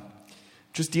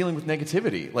just dealing with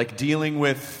negativity, like dealing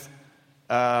with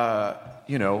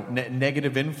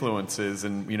negative influences,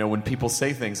 and when people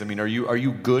say things? I mean, are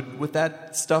you good with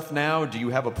that stuff now? Do you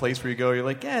have a place where you go, you're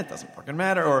like, it doesn't fucking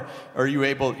matter, or are you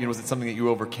able? Was it something that you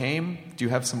overcame? Do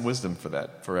you have some wisdom for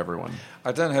that for everyone?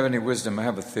 I don't have any wisdom. I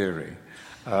have a theory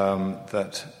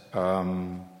that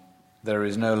there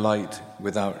is no light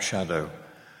without shadow,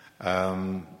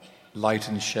 light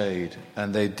and shade,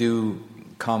 and they do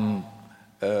come.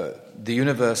 The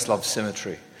universe loves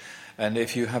symmetry. And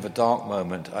if you have a dark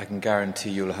moment, I can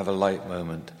guarantee you'll have a light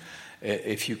moment.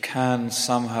 If you can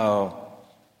somehow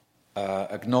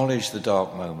acknowledge the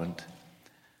dark moment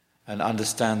and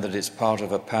understand that it's part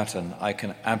of a pattern, I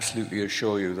can absolutely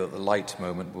assure you that the light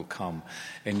moment will come.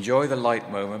 Enjoy the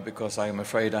light moment, because I am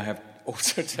afraid I have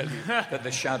also tell you that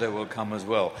the shadow will come as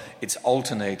well. It's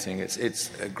alternating.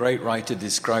 It's a great writer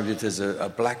described it as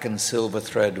a black and silver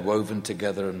thread woven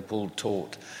together and pulled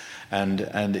taut.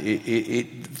 And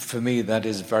it for me, that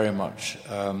is very much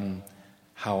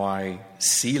how I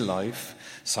see life.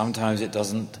 Sometimes it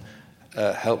doesn't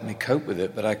help me cope with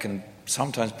it, but I can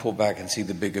sometimes pull back and see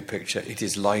the bigger picture. It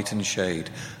is light and shade,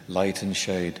 light and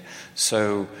shade.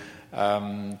 So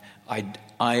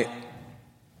I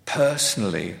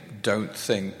personally don't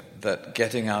think that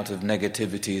getting out of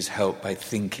negativity is helped by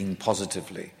thinking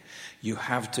positively. You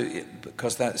have to,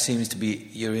 because that seems to be,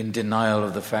 you're in denial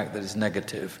of the fact that it's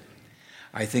negative.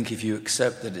 I think if you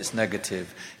accept that it's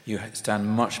negative, you stand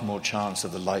much more chance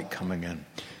of the light coming in.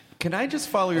 Can I just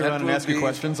follow you around and ask you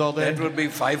questions all day? That would be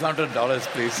 $500,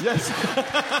 please. Yes.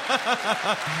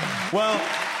 Well,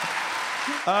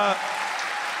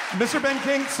 Sir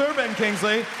Ben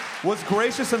Kingsley was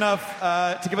gracious enough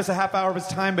to give us a half hour of his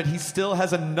time, but he still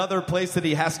has another place that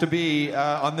he has to be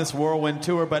on this whirlwind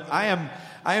tour. But I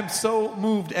am so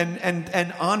moved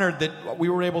and honored that we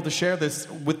were able to share this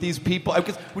with these people.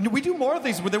 Because we do more of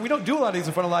these, we don't do a lot of these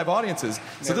in front of live audiences.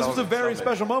 So this was a very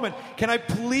special moment. Can I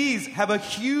please have a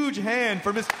huge hand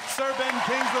for Sir Ben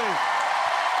Kingsley?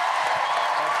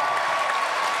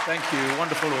 Thank you.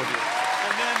 Wonderful audience.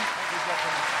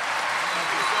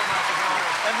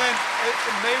 And then,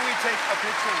 may we take a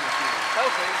picture with you?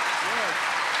 Okay. Yeah.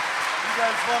 You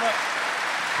guys want to...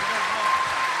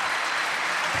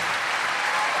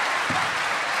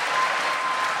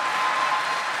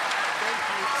 Thank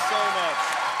you so much.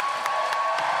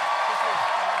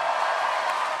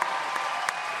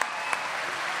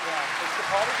 Is the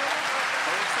party going?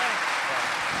 What are you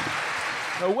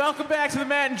saying? Welcome back to the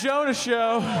Matt and Jonah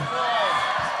Show.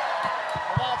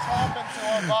 What's happened to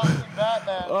our Boston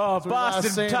Batman? Oh,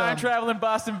 Boston, time-traveling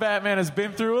Boston Batman has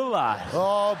been through a lot.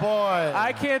 Oh, boy.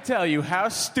 I can't tell you how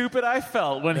stupid I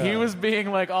felt when he was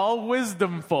being, like, all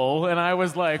wisdomful, and I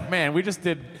was like, man, we just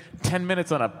did 10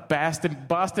 minutes on a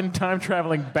Boston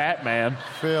time-traveling Batman.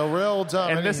 Feel real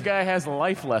dumb. And this guy has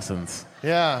life lessons.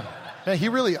 Yeah. Man, he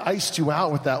really iced you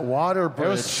out with that water bridge.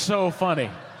 It was so funny.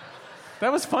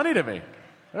 That was funny to me.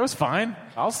 That was fine.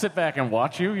 I'll sit back and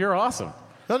watch you. You're awesome.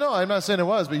 No, I'm not saying it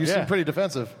was, but you seem pretty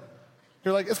defensive.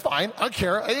 You're like, it's fine. I don't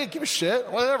care. I didn't give a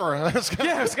shit. Whatever. I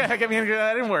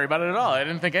didn't worry about it at all. I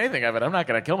didn't think anything of it. I'm not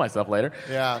going to kill myself later.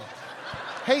 Yeah.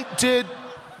 Hey, did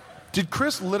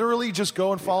Chris literally just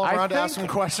go and follow around to ask some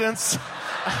questions?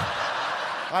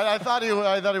 I thought he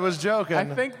was joking. I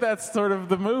think that's sort of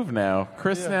the move now.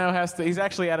 Chris now has to. He's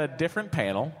actually at a different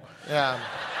panel. Yeah.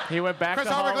 He went back Chris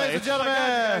to Hall Hallberg, ladies and H. gentlemen.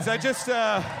 Guys,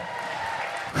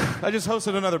 I just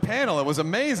hosted another panel. It was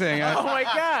amazing. Oh my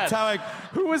God!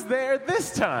 Who was there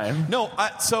this time? No,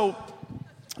 so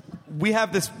we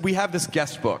have this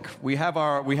guest book. We have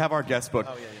our guest book.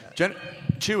 Oh yeah.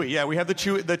 Chewy. Yeah, we have the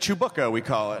Chewbacca, we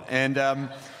call it, and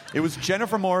it was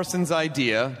Jennifer Morrison's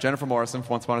idea. Jennifer Morrison,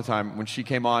 from Once Upon a Time, when she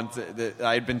came on,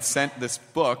 I had been sent this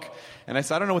book. And I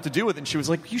said, I don't know what to do with it. And she was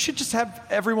like, you should just have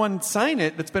everyone sign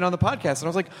it that's been on the podcast. And I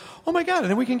was like, oh, my God. And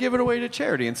then we can give it away to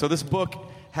charity. And so this book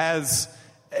has,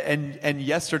 and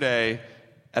yesterday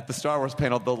at the Star Wars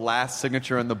panel, the last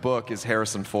signature in the book is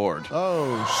Harrison Ford.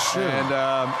 Oh, shit.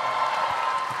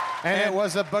 And it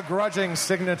was a begrudging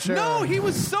signature. No, he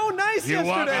was so nice yesterday. You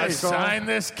want me to sign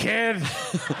this, kid?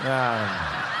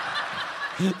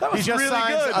 That was really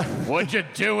good. What'd you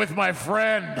do with my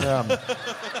friend?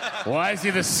 Why is he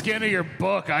the skin of your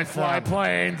book? I fly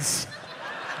planes.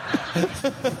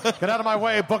 Get out of my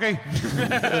way, Bookie.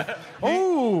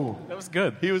 Ooh. That was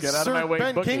good. He was Get out Sir of my way,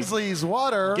 Ben Bookie. Kingsley's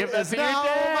water Give that is to your now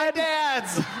dad. my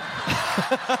dad's.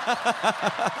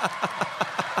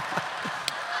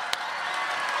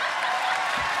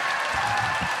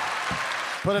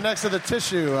 Put it next to the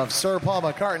tissue of Sir Paul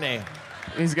McCartney.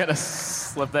 He's gonna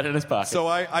slip that in his pocket. So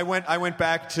I went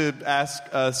back to ask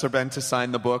Sir Ben to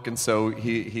sign the book, and so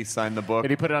he signed the book.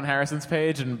 Did he put it on Harrison's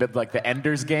page and did like the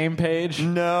Ender's Game page?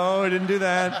 No, I didn't do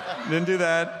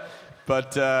that.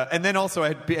 But and then also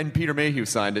and Peter Mayhew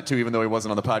signed it too, even though he wasn't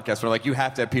on the podcast. We're like, you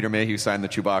have to have Peter Mayhew sign the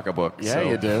Chewbacca book. Yeah, So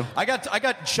you do. I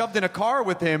got shoved in a car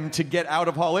with him to get out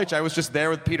of Hall H. I was just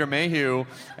there with Peter Mayhew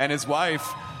and his wife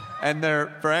and their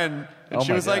friend. And Oh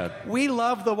she my was God. like, we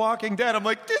love The Walking Dead. I'm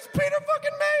like, this Peter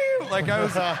fucking Mayhew. Like, I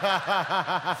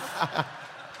was...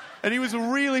 And he was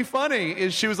really funny.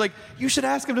 She was like, you should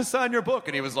ask him to sign your book.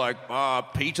 And he was like,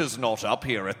 Peter's not up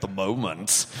here at the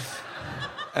moment.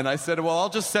 And I said, well, I'll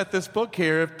just set this book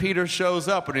here if Peter shows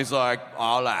up. And he's like,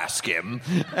 I'll ask him.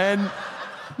 And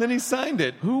then he signed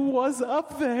it. Who was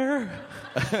up there?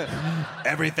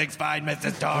 Everything's fine,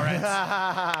 Mrs. Torrance.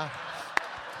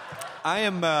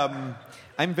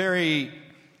 I'm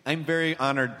very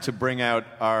honored to bring out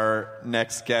our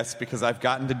next guest because I've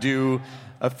gotten to do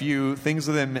a few things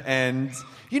with him, and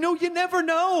you never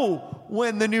know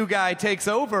when the new guy takes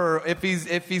over if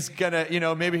he's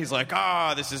gonna, maybe he's like,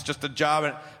 this is just a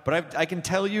job. But I can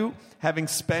tell you, having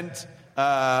spent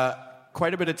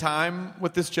quite a bit of time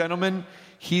with this gentleman,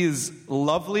 he is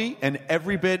lovely and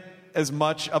every bit as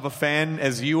much of a fan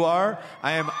as you are.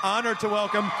 I am honored to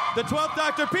welcome the 12th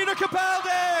Doctor, Peter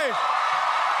Capaldi.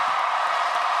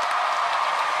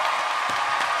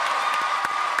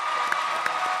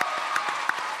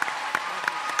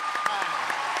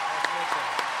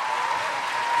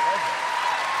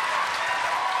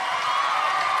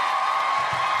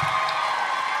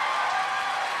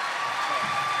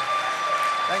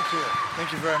 Thank you.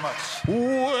 Thank you very much.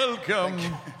 Welcome.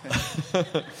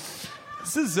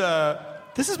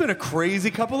 This has been a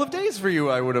crazy couple of days for you,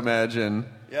 I would imagine.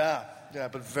 Yeah,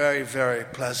 but very, very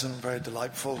pleasant, very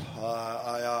delightful.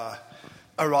 I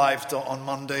arrived on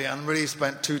Monday and really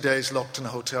spent 2 days locked in a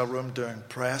hotel room doing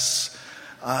press.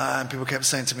 And people kept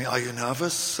saying to me, are you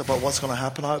nervous about what's going to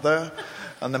happen out there?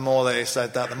 And the more they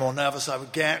said that, the more nervous I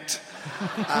would get.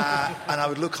 And I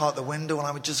would look out the window and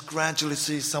I would just gradually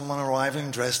see someone arriving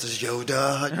dressed as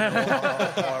Yoda.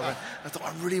 I thought,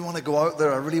 I really want to go out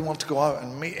there. I really want to go out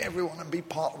and meet everyone and be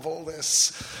part of all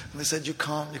this. And they said, you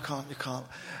can't.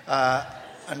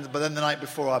 But then the night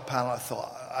before our panel,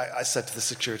 I said to the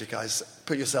security guys,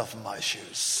 put yourself in my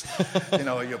shoes.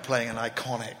 You're playing an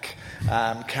iconic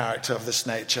character of this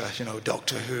nature,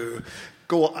 Doctor Who.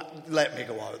 Let me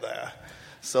go out there.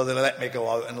 So they let me go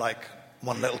out, and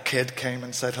one little kid came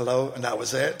and said hello, and that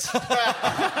was it. And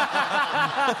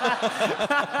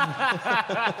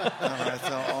I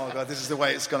thought, oh God, this is the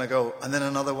way it's going to go. And then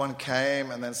another one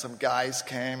came, and then some guys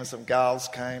came, and some gals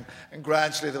came, and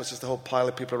gradually there was just a whole pile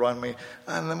of people around me.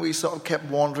 And then we sort of kept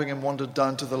wandering and wandered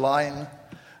down to the line.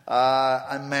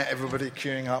 I met everybody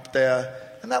queuing up there,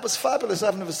 and that was fabulous.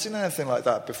 I've never seen anything like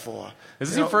that before. Is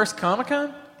this your first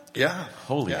Comic-Con? Yeah.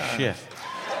 Holy shit.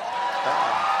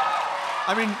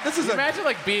 I mean, this is imagine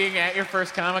being at your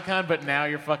first Comic-Con, but now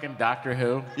you're fucking Doctor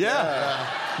Who. Yeah.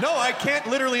 No, I can't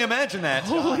literally imagine that.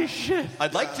 Holy shit.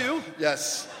 I'd like to.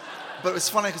 Yes. But it's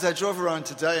funny because I drove around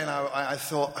today and I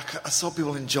thought, I saw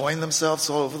people enjoying themselves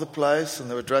all over the place, and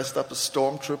they were dressed up as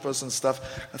stormtroopers and stuff.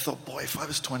 I thought, boy, if I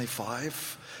was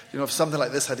 25, if something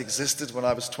like this had existed when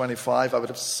I was 25, I would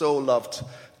have so loved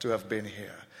to have been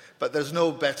here. But there's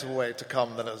no better way to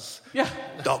come than as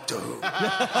Doctor Who.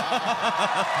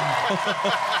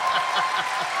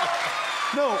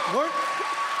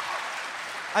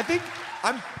 I think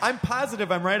I'm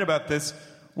positive I'm right about this.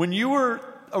 When you were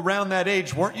around that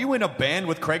age, weren't you in a band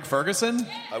with Craig Ferguson?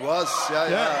 I was,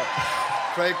 yeah.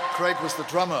 Craig was the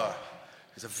drummer.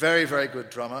 He's a very, very good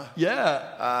drummer.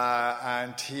 Yeah.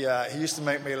 And he used to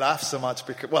make me laugh so much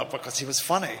because he was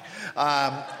funny,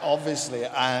 obviously.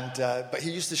 And but he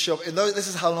used to show. This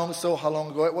is how long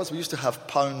ago it was. We used to have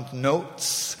pound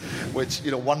notes, which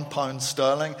 £1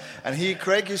 sterling. And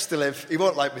Craig used to live. He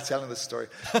won't like me telling this story,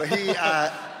 but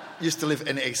used to live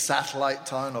in a satellite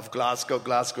town of Glasgow.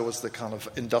 Glasgow was the kind of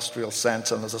industrial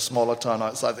centre, and there's a smaller town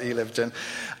outside that he lived in.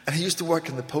 And he used to work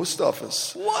in the post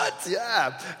office. What?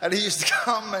 Yeah. And he used to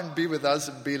come and be with us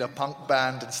and be in a punk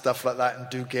band and stuff like that and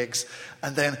do gigs,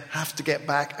 and then have to get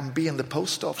back and be in the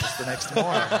post office the next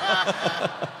morning.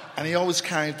 And he always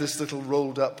carried this little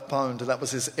rolled up pound, and that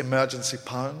was his emergency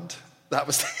pound. That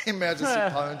was the emergency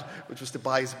pound, which was to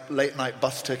buy his late night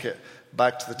bus ticket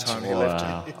back to the town he lived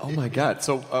in. Oh my God!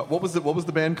 So what was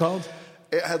the band called?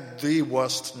 It had the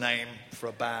worst name for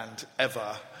a band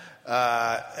ever.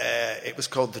 It was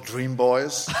called the Dream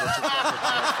Boys.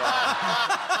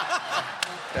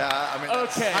 Yeah, I mean,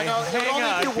 okay, hang on.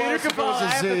 Peter Capaldi, I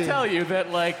have to tell you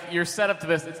that, like, you're set up to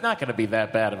this. It's not going to be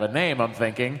that bad of a name, I'm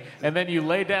thinking. And then you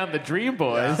lay down the Dream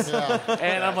Boys,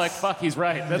 and I'm like, fuck, he's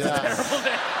right. That's a terrible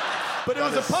name. But it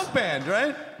was a punk band,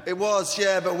 right? It was,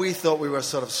 yeah, but we thought we were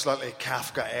sort of slightly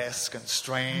Kafkaesque and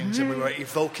strange, and we were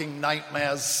evoking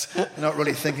nightmares, not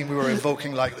really thinking we were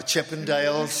evoking, like, the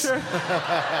Chippendales,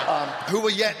 who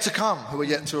were yet to come, who were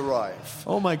yet to arrive.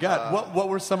 Oh my God! What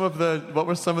were some of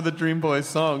the Dream Boys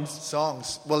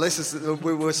songs? Well, this is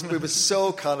we were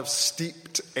so kind of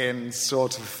steeped in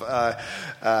sort of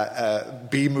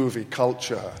B-movie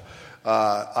culture.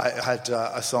 I had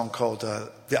a song called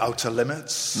The Outer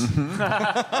Limits,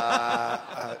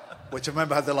 which I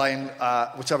remember had the line,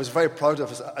 which I was very proud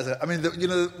of.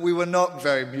 We were not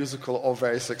very musical or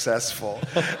very successful,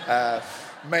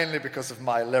 mainly because of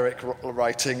my lyric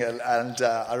writing. And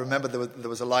I remember there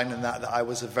was a line in that I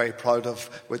was very proud of,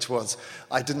 which was,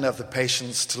 I didn't have the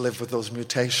patience to live with those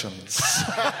mutations. It's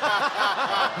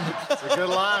a good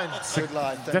line. That's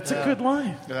a good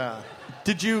line. Yeah.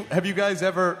 Have you guys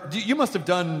ever... You must have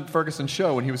done Ferguson's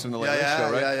show when he was in the Late Late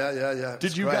Show, right? Yeah.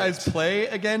 Did you guys play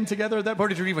again together at that point?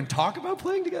 Did you even talk about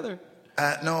playing together?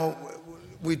 No,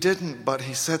 we didn't, but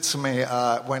he said to me,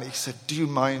 when he said, do you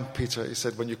mind, Peter, he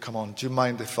said, when you come on, do you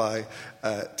mind if I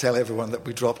tell everyone that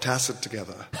we dropped acid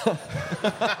together?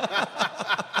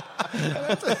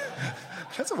 I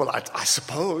said, well, I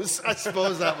suppose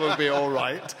that would be all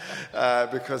right,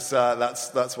 because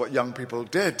that's what young people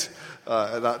did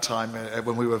at that time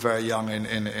when we were very young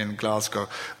in Glasgow.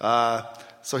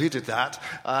 So he did that,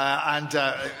 and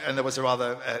there was a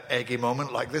rather eggy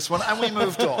moment like this one, and we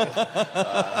moved on.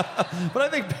 But I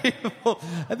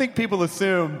think people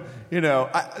assume,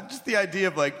 just the idea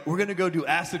of like, we're going to go do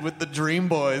acid with the Dream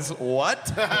Boys.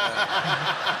 What?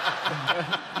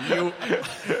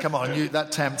 Come on,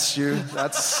 that tempts you.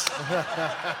 That's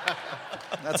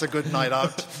a good night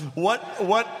out. What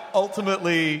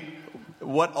ultimately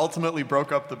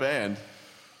broke up the band?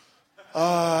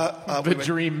 The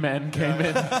Dream Men came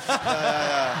in.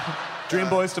 Dream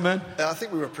Boys to Men? I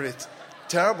think we were pretty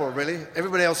terrible, really.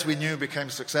 Everybody else we knew became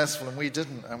successful, and we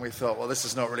didn't. And we thought, well, this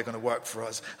is not really going to work for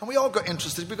us. And we all got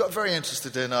interested. We got very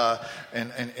interested in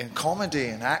comedy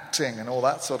and acting and all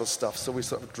that sort of stuff. So we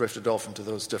sort of drifted off into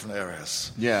those different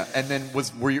areas. Yeah. And then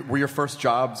were your first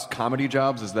jobs comedy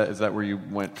jobs? Is that where you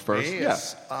went first?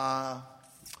 Yes. Yeah.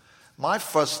 My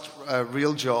first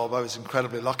real job, I was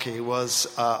incredibly lucky, was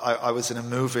I was in a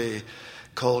movie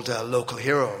called Local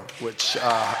Hero, which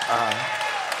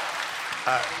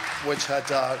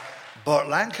had Burt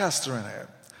Lancaster in it.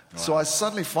 Wow. So I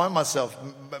suddenly found myself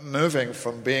moving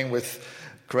from being with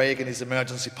Craig and his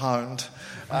emergency pound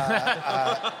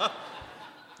to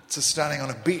standing on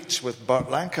a beach with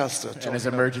Burt Lancaster. And his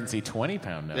emergency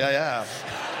 20-pound now. Yeah.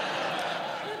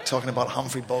 Talking about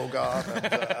Humphrey Bogart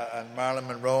and Marilyn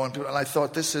Monroe, and I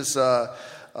thought, this is how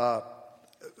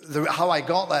I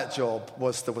got that job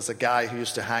was there was a guy who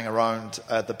used to hang around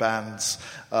the bands,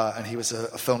 and he was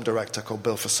a film director called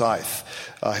Bill Forsyth,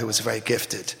 who was very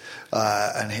gifted,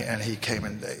 and he came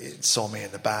and saw me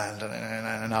in the band,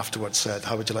 and afterwards said,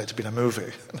 how would you like to be in a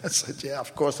movie? And I said, yeah,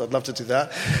 of course, I'd love to do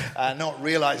that, not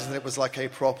realizing that it was like a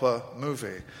proper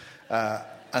movie.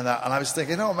 And I was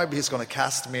thinking, maybe he's going to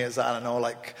cast me as, I don't know,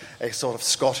 like a sort of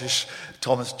Scottish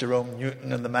Thomas Jerome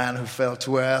Newton and the Man Who Fell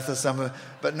to Earth or something.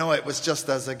 But no, it was just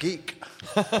as a geek.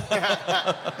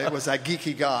 It was a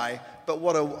geeky guy. But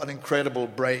what an incredible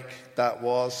break that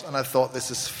was. And I thought,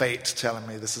 this is fate telling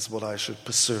me this is what I should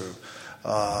pursue.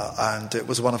 And it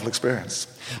was a wonderful experience.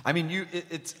 I mean,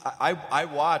 I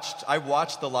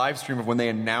watched the live stream of when they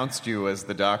announced you as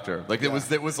the Doctor. Like it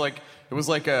was like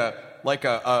a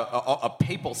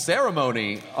papal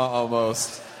ceremony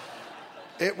almost.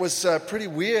 It was pretty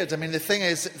weird. I mean, the thing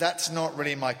is, that's not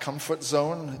really my comfort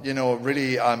zone.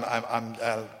 Really, I'm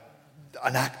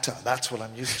an actor. That's what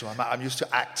I'm used to. I'm used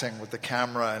to acting with the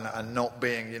camera and not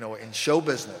being, in show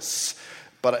business.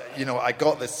 But, I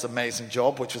got this amazing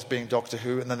job, which was being Doctor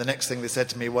Who, and then the next thing they said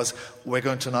to me was, we're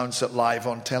going to announce it live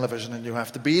on television, and you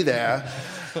have to be there.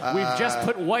 We've just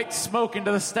put white smoke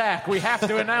into the stack. We have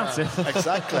to announce it.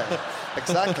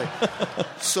 Exactly.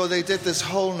 So they did this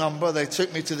whole number. They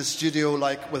took me to the studio,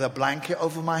 with a blanket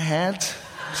over my head.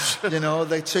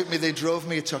 They drove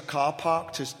me to a car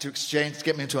park to exchange, to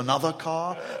get me into another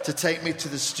car, to take me to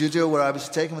the studio where I was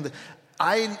taken with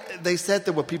they said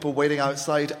there were people waiting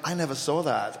outside. I never saw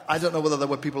that. I don't know whether there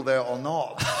were people there or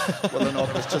not, whether or not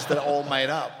it was just that all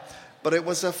made up. But it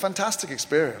was a fantastic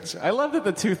experience. I love that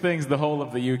the two things the whole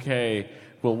of the UK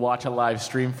will watch a live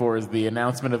stream for is the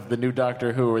announcement of the new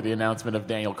Doctor Who or the announcement of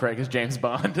Daniel Craig as James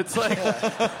Bond. It's so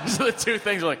the two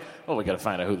things are like, we got to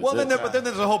find out who this is. But then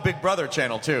there's a whole Big Brother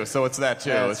channel too, so it's that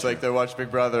too. It's true. Like they watch Big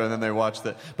Brother and then they watch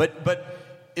the. But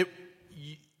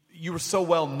you were so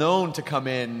well known to come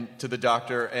in to the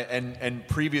Doctor, and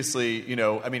previously,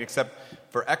 except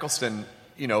for Eccleston,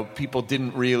 people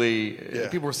didn't really. Yeah.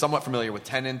 People were somewhat familiar with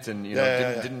Tennant, and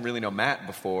didn't really know Matt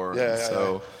before.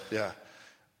 Yeah.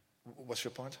 What's your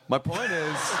point? My point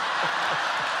is.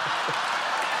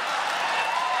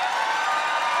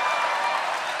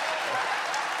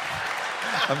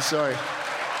 I'm sorry.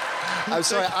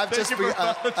 I've just been.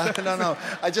 No.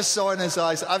 I just saw in his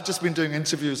eyes. I've just been doing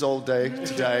interviews all day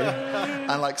today,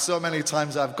 and so many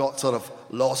times I've got sort of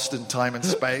lost in time and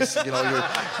space.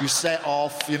 You set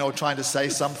off, trying to say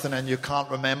something, and you can't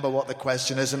remember what the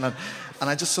question is, and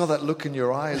I just saw that look in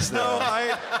your eyes there.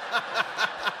 No,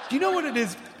 do you know what it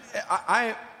is?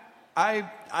 I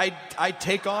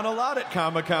take on a lot at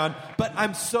Comic-Con, but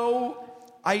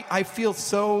I feel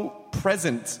so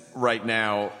present right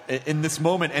now in this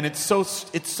moment, and it's so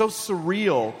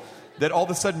surreal that all of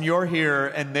a sudden you're here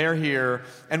and they're here,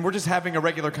 and we're just having a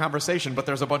regular conversation, but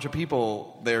there's a bunch of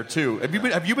people there too.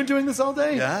 Have you been doing this all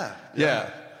day? Yeah.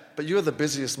 But you're the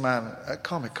busiest man at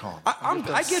Comic-Con.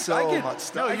 I get much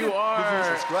stuff. No, you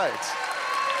are. It's great.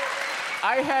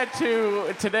 I had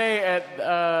to, today at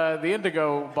the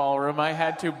Indigo Ballroom, I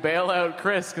had to bail out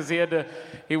Chris because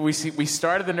we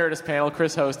started the Nerdist panel,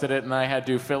 Chris hosted it, and I had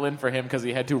to fill in for him because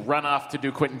he had to run off to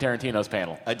do Quentin Tarantino's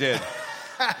panel. I did.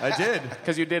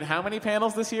 Because you did how many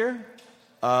panels this year?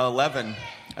 11.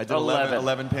 I did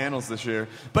 11 panels this year.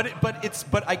 But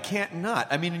I can't not.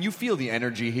 I mean, and you feel the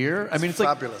energy here. I mean, it's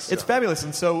fabulous. It's fabulous.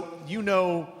 And so,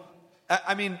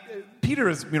 Peter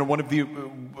is, one of the,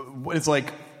 it's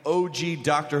like OG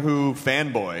Doctor Who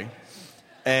fanboy.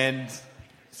 And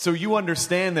so you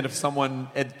understand that if someone,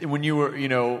 when you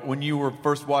were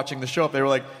first watching the show up, they were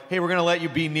like, hey, we're going to let you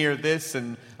be near this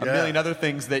and a million other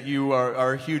things that you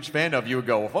are a huge fan of, you would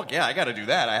go, well, fuck yeah, I got to do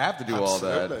that. I have to do all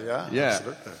that.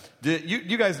 Absolutely.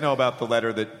 You guys know about the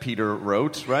letter that Peter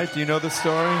wrote, right? Do you know the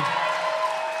story?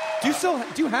 Do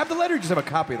you have the letter or just have a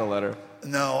copy of the letter?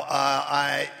 No,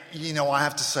 I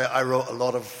have to say I wrote a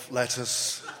lot of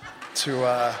letters to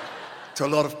a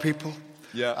lot of people.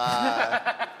 Yeah.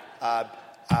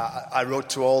 I wrote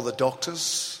to all the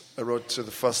doctors. I wrote to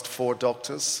the first 4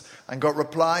 doctors and got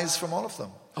replies from all of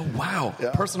them. Oh, wow.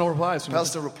 Yeah. Personal replies.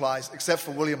 Personal replies, except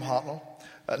for William Hartnell.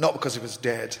 Not because he was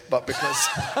dead, but because...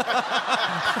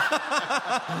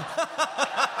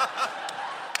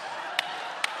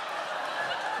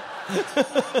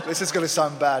 This is going to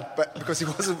sound bad, but because he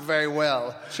wasn't very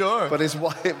well. Sure. But his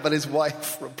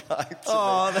wife replied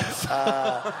to me.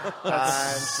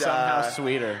 That's somehow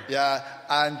sweeter. Yeah,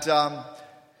 and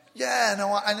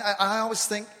I always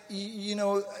think,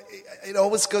 it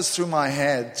always goes through my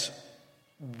head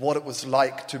what it was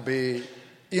like to be,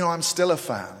 I'm still a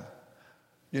fan,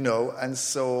 and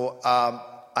so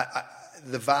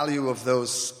the value of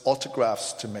those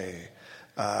autographs to me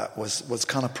was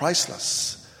kind of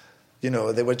priceless.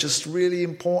 They were just really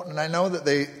important. I know that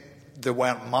there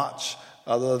weren't much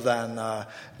other than, a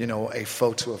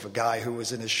photo of a guy who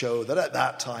was in a show that at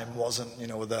that time wasn't,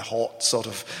 the hot sort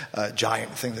of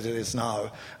giant thing that it is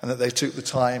now. And that they took the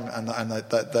time and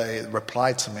that they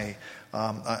replied to me,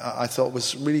 I thought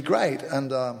was really great.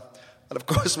 And of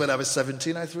course, when I was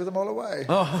 17, I threw them all away.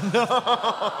 Oh,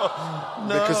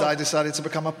 no. Because I decided to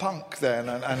become a punk then.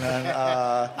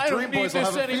 I don't need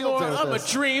this anymore. I'm a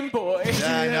dream boy.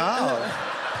 Yeah,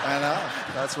 I know.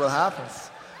 That's what happens.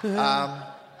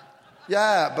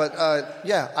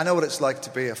 I know what it's like to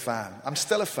be a fan. I'm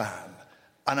still a fan.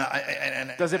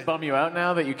 Does it bum you out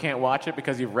now that you can't watch it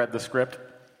because you've read the script?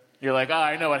 You're like,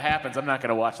 I know what happens. I'm not going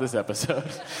to watch this episode.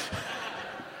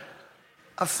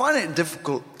 I find it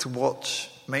difficult to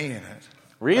watch me in it.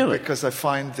 Really? Because I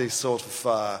find the sort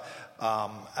of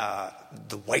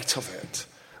the weight of it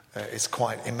is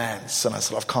quite immense, and I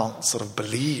sort of can't sort of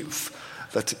believe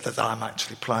that I'm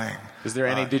actually playing. Is there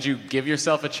any? Did you give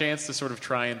yourself a chance to sort of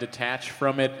try and detach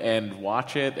from it and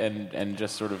watch it and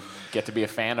just sort of get to be a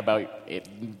fan about it,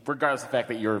 regardless of the fact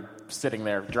that you're sitting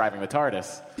there driving the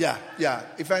TARDIS? Yeah.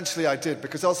 Eventually I did,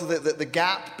 because also the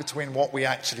gap between what we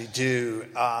actually do,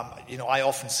 I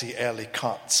often see early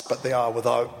cuts, but they are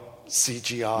without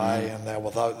CGI and they're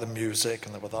without the music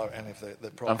and they're without any of the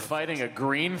problems. I'm fighting a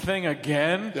green thing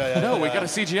again? We got to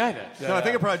CGI that. I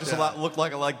think it probably just looked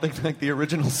like the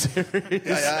original series.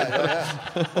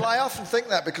 Well, I often think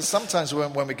that because sometimes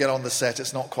when we get on the set,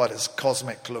 it's not quite as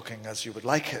cosmic looking as you would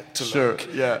like it to look.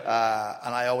 Sure,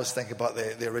 and I always think about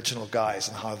the original guys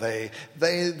and how they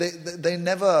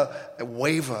never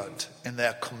wavered in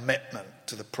their commitment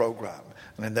to the program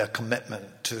and in their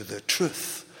commitment to the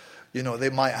truth. They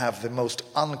might have the most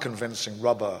unconvincing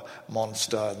rubber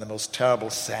monster and the most terrible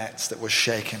sets that were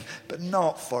shaken, but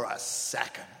not for a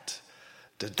second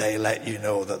did they let you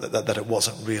know that it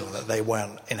wasn't real, that they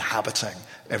weren't inhabiting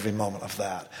every moment of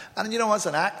that. And, as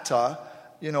an actor,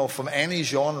 from any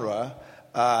genre,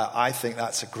 I think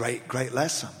that's a great, great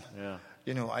lesson. Yeah.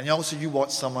 And also you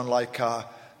watch someone like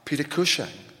Peter Cushing.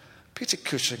 Peter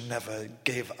Cushing never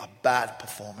gave a bad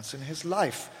performance in his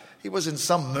life. He was in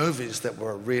some movies that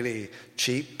were really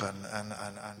cheap and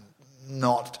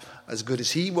not as good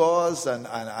as he was,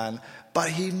 but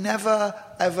he never,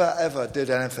 ever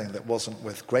did anything that wasn't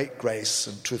with great grace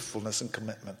and truthfulness and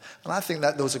commitment. And I think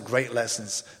that those are great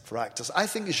lessons for actors. I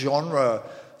think genre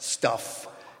stuff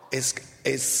is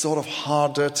sort of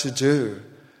harder to do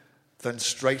than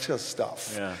straighter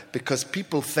stuff. Yeah. Because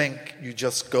people think you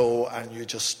just go and you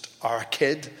just are a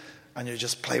kid and you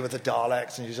just play with the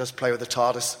Daleks and you just play with the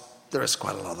TARDIS. There is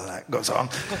quite a lot of that goes on.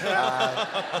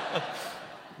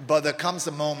 But there comes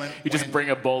a moment you just bring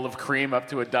a bowl of cream up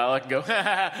to a Dalek and go,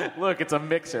 look, it's a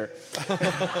mixer. They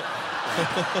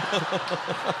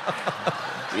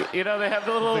have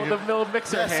the little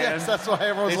mixer hand. Yes, that's why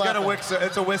everyone's laughing. Got a whisker.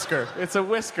 It's a whisker. It's a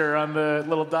whisker on the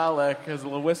little Dalek. Has a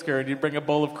little whisker, and you bring a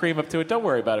bowl of cream up to it. Don't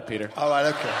worry about it, Peter. All right,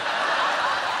 okay.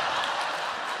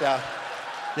 Yeah.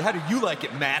 How do you like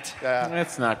it, Matt? Yeah.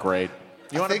 That's not great.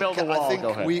 You want to build a wall? I think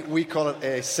go ahead. we call it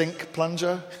a sink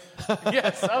plunger.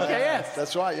 Yes, okay, yes.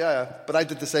 That's right, yeah. But I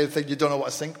did the same thing. You don't know what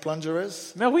a sink plunger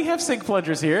is? No, we have sink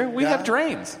plungers here. We have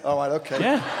drains. Oh, right, okay.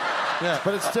 Yeah.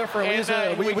 But it's different.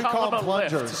 We call them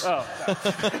plungers. Oh.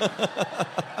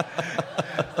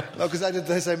 No, because I did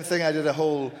the same thing. I did a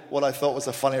whole, what I thought was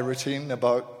a funny routine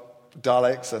about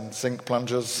Daleks and sink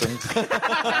plungers. And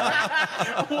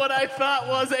what I thought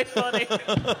was a funny...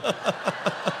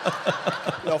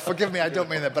 No, forgive me, I don't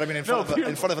mean that, but I mean in front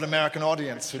of an American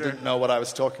audience who didn't know what I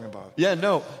was talking about. Yeah,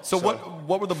 no. So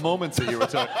what were the moments that you were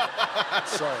talking?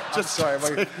 Sorry.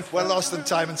 We're lost in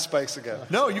time and space again.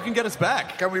 No, you can get us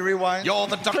back. Can we rewind? You're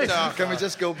the Doctor. Can we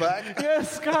just go back?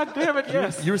 Yes, God damn it,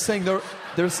 yes. You were saying there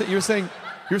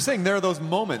are those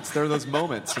moments. There are those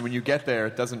moments, and when you get there,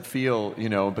 it doesn't feel,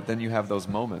 but then you have those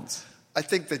moments. I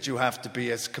think that you have to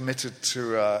be as committed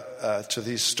to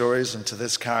these stories and to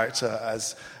this character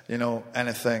as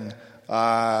anything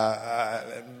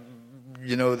that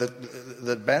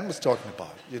Ben was talking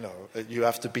about. You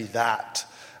have to be that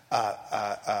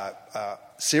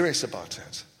serious about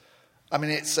it. I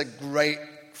mean, it's a great,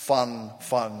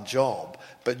 fun job,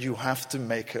 but you have to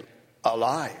make it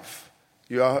alive.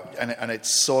 And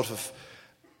it's sort of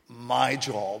my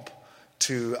job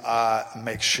to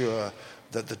make sure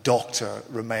that the Doctor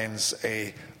remains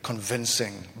a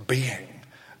convincing being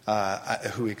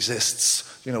who exists,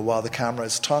 while the camera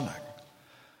is turning.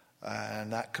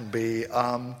 And that can be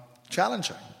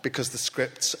challenging because the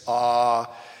scripts are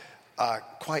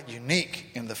quite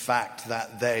unique in the fact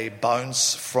that they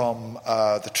bounce from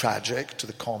the tragic to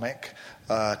the comic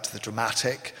to the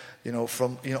dramatic,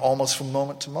 from almost from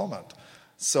moment to moment.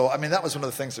 So, I mean, that was one of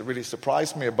the things that really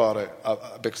surprised me about it,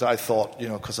 because I thought,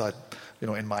 because I'd,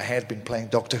 in my head been playing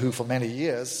Doctor Who for many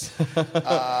years,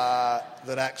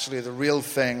 that actually the real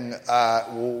thing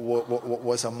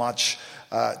was a much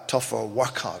tougher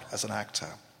workout as an actor.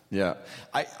 Yeah.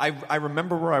 I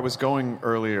remember where I was going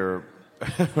earlier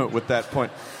with that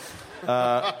point.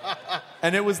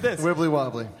 And it was this. Wibbly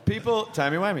wobbly. People,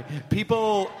 timey-wimey.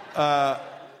 People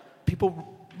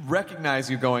recognize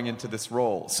you going into this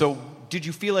role. So did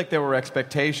you feel like there were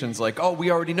expectations like, oh,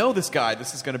 we already know this guy,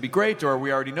 this is going to be great, or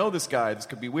we already know this guy, this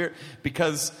could be weird?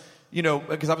 Because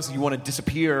obviously you want to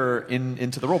disappear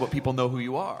into the role, but people know who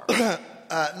you are.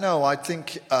 No, I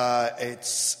think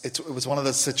it was one of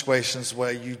those situations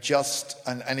where you just,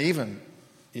 and even,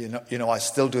 I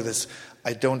still do this,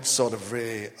 I don't sort of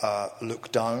really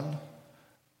look down,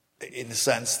 in the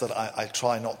sense that I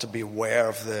try not to be aware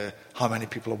of how many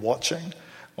people are watching.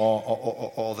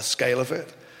 or the scale of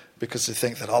it, because they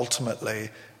think that ultimately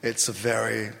it's a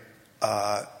very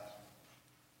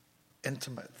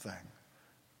intimate thing.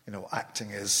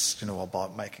 Acting is,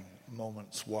 about making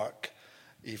moments work,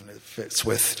 even if it's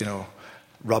with,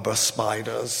 rubber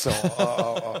spiders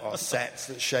or sets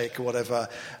that shake or whatever.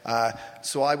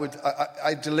 So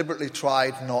I deliberately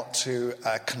tried not to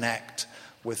connect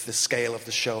with the scale of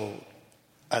the show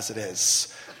as it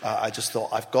is. I just thought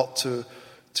I've got to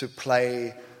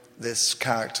play this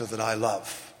character that I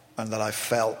love and that I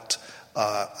felt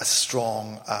a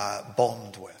strong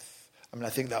bond with. I mean, I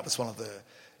think that was one of the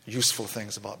useful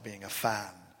things about being a fan,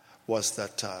 was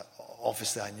that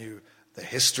obviously I knew the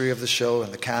history of the show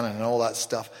and the canon and all that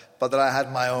stuff, but that I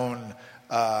had my own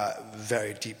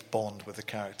very deep bond with the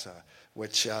character,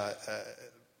 which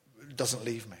doesn't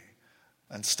leave me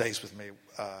and stays with me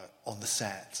on the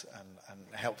set and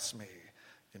helps me,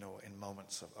 in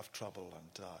moments of trouble.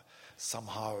 And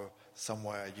somehow,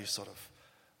 somewhere, you sort of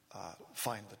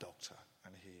find the Doctor.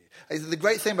 And the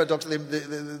great thing about Doctor,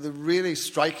 the really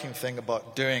striking thing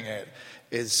about doing it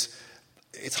is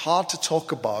it's hard to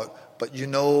talk about, but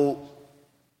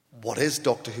what is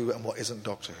Doctor Who and what isn't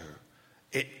Doctor Who.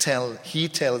 He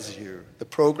tells you, the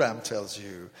program tells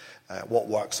you what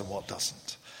works and what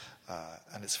doesn't.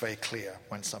 And it's very clear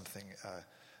when something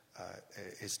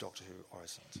is Doctor Who or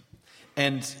isn't.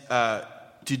 And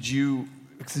did you,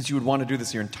 since you would want to do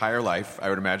this your entire life, I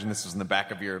would imagine this was in the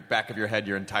back of your head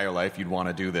your entire life, you'd want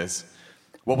to do this.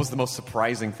 What was the most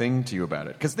surprising thing to you about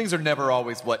it? Because things are never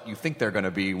always what you think they're going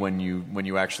to be when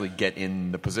you actually get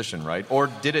in the position, right? Or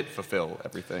did it fulfill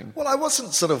everything? Well, I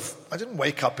didn't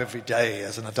wake up every day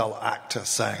as an adult actor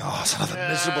saying, it's another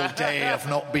miserable day of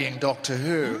not being Doctor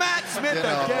Who. Matt Smith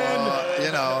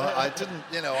again! I didn't,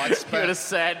 I spent... You had a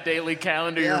sad daily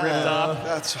calendar you ripped off.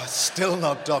 That's still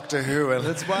not Doctor Who. And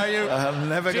that's why I'm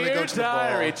never going to go to the ball.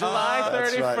 Diary, July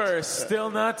 31st, right. Still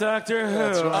not Doctor Who.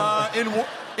 That's right.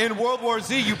 In World War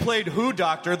Z, you played Who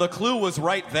Doctor. The clue was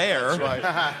right there. That's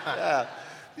right.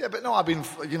 Yeah, but no, I've been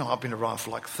around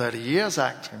for like 30 years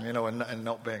acting, and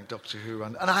not being Doctor Who,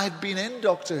 and I had been in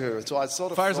Doctor Who, so I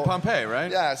sort of Fires of Pompeii,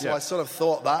 right? Yeah, so I sort of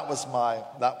thought that was my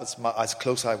as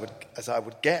close as I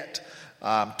would get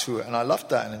to it, and I loved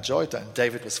that and enjoyed that. And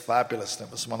David was fabulous, and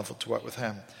it was wonderful to work with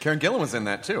him. Karen Gillan was in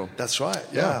that too. That's right.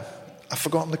 Yeah. I've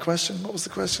forgotten the question. What was the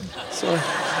question? Sorry.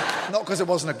 Not because it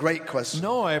wasn't a great question.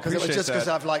 No, I appreciate that. It was just because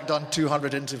I've done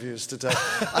 200 interviews today.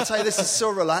 I tell you, this is so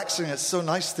relaxing. It's so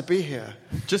nice to be here.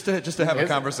 Just to have a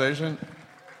conversation.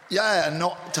 Yeah, and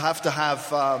not to have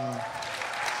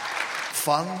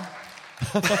fun.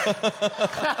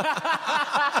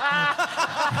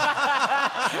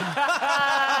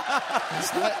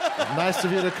 Nice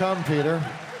of you to come, Peter.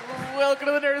 Welcome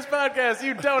to the Nerdist Podcast.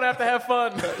 You don't have to have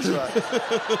fun. That's right.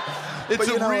 It's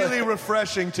really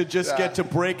refreshing to just get to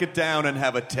break it down and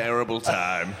have a terrible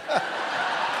time.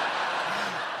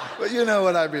 But you know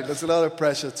what I mean. There's a lot of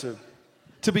pressure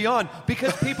to be on,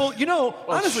 because people,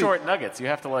 honestly, short nuggets. You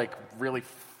have to really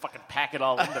fucking pack it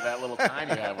all into that little time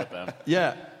you have with them.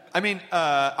 Yeah. I mean,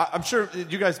 I'm sure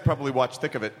you guys probably watch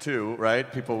Thick of It too, right?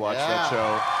 People watch that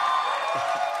show.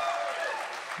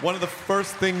 One of the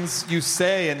first things you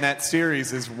say in that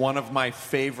series is one of my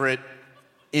favorite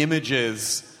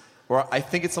images, or I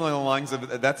think it's something along the lines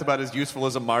of, that's about as useful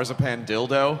as a marzipan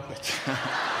dildo.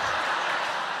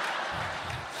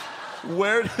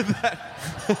 Where did that...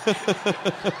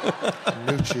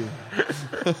 Iannucci.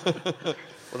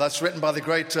 Well, that's written by the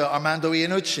great Armando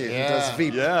Iannucci, who does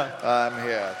Veep.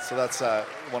 Here. So that's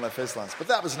one of his lines. But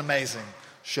that was an amazing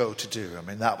show to do. I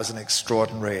mean, that was an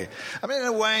extraordinary... I mean, in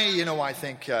a way, I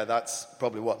think that's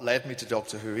probably what led me to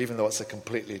Doctor Who, even though it's a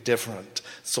completely different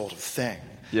sort of thing.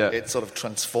 Yeah. It sort of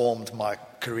transformed my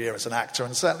career as an actor,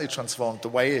 and certainly transformed the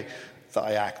way that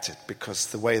I acted, because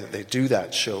the way that they do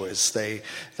that show is they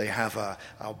have a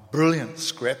brilliant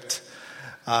script,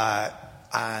 and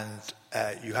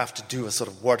you have to do a sort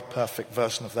of word-perfect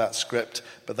version of that script,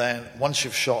 but then once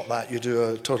you've shot that, you do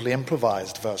a totally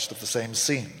improvised version of the same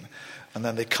scene, and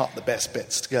then they cut the best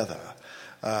bits together,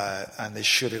 and they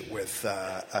shoot it with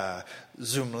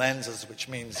zoom lenses, which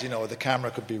means, the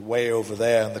camera could be way over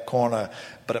there in the corner,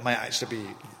 but it might actually be,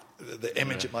 the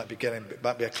image it might be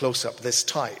a close-up this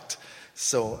tight.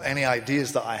 So any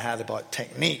ideas that I had about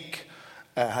technique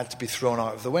had to be thrown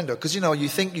out of the window. Because, you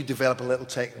think you develop a little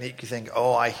technique, you think,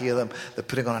 I hear them, they're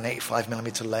putting on an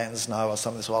 85mm lens now or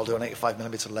something, so I'll do an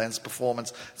 85mm lens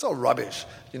performance. It's all rubbish.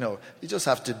 You just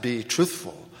have to be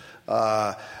truthful.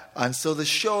 And so the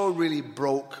show really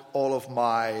broke all of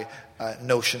my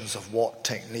notions of what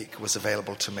technique was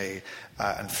available to me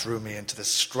and threw me into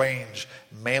this strange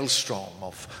maelstrom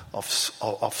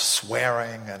of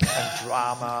swearing and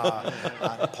drama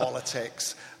and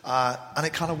politics. And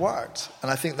it kind of worked. And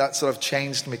I think that sort of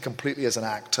changed me completely as an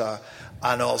actor,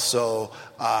 and also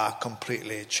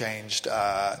completely changed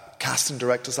casting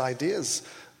directors' ideas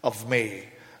of me,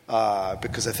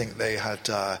 because I think they had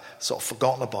sort of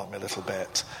forgotten about me a little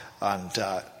bit. And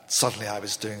suddenly I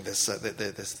was doing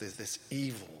this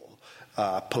evil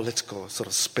political sort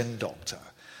of spin doctor,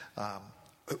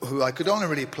 who I could only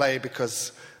really play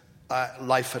because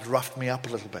life had roughed me up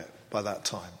a little bit by that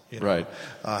time. Right.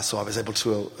 So I was able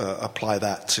to apply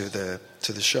that to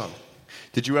the show.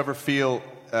 Did you ever feel?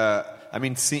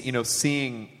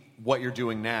 Seeing what you're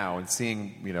doing now and seeing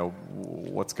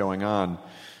what's going on.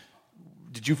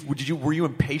 Were you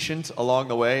impatient along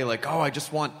the way? Like, I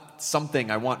just want something.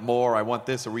 I want more. I want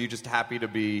this. Or were you just happy to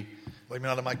be? What do you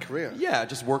mean out of my career? Yeah,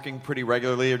 just working pretty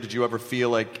regularly. Or did you ever feel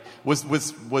like was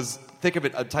think of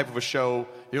it a type of a show?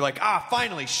 You're like,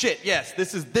 finally, shit, yes,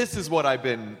 this is what I've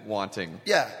been wanting.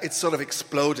 Yeah, it sort of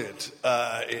exploded.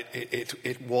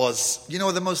 It was,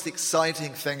 the most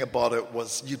exciting thing about it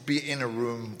was you'd be in a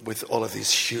room with all of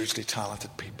these hugely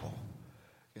talented people,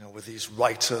 with these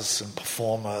writers and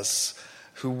performers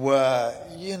who were,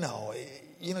 you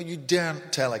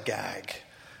daren't tell a gag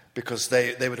because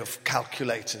they would have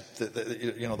calculated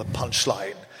the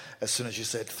punchline. As soon as you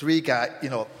said 3 guys,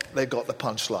 they got the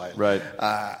punchline. Right.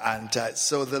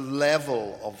 So the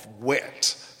level of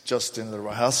wit just in the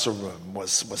rehearsal room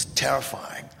was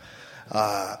terrifying.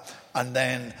 And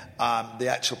then the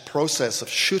actual process of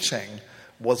shooting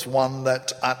was one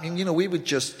that, we would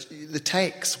the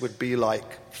takes would be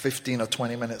like 15 or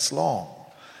 20 minutes long.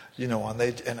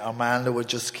 And Amanda would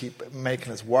just keep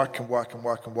making us work and work and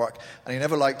work and work. And he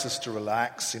never liked us to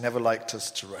relax. He never liked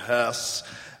us to rehearse.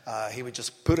 He would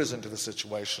just put us into the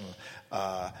situation.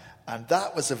 And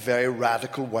that was a very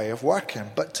radical way of working.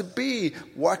 But to be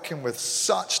working with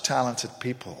such talented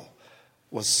people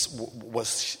was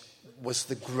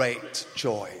the great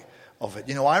joy of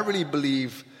it. I really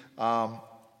believe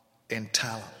in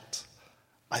talent.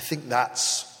 I think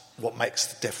that's what makes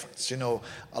the difference. A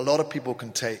lot of people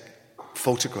can take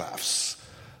photographs,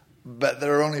 but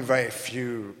there are only very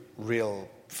few real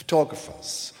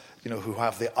photographers, who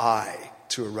have the eye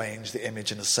to arrange the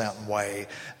image in a certain way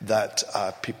that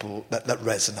that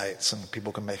resonates and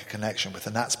people can make a connection with.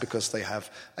 And that's because they have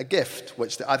a gift,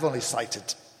 which I've only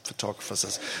cited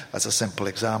photographers as a simple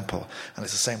example. And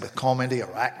it's the same with comedy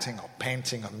or acting or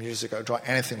painting or music or drawing,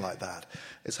 anything like that.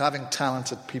 It's having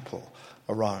talented people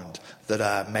around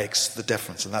that makes the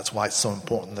difference. And that's why it's so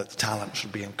important that talent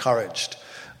should be encouraged.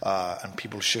 And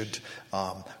people should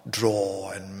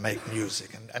draw and make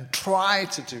music and try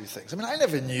to do things. I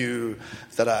never knew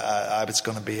that I was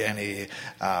going to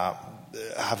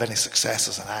have any success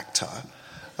as an actor.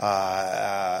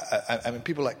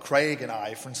 People like Craig and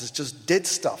I, for instance, just did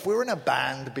stuff. We were in a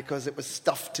band because it was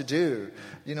stuff to do.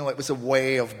 It was a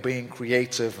way of being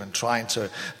creative and trying to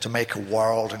make a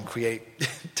world and create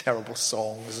terrible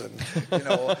songs.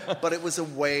 But it was a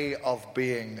way of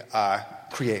being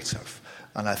creative.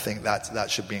 And I think that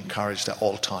should be encouraged at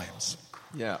all times.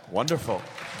 Yeah, wonderful.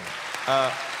 I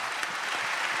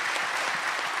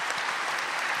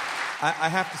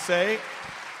have to say,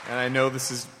 and I know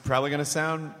this is probably going to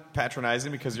sound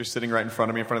patronizing because you're sitting right in front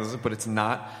of me in front of this, but it's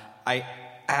not. I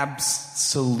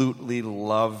absolutely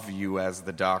love you as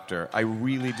the Doctor. I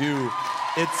really do.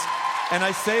 And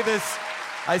I say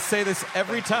this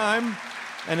every time.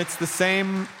 And it's the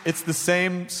same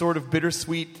sort of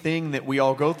bittersweet thing that we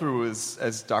all go through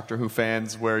as Doctor Who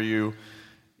fans, where you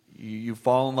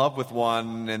fall in love with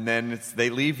one, and then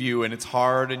they leave you, and it's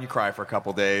hard, and you cry for a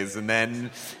couple days, and then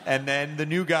the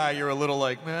new guy, you're a little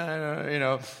like,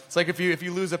 it's like if you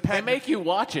lose a pet. They make you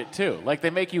watch it too. Like they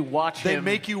make you watch him. They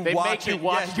make you watch it.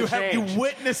 You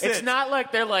witness it. It's not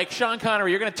like they're like, Sean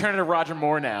Connery, you're going to turn into Roger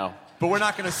Moore now, but we're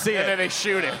not going to see it. And then they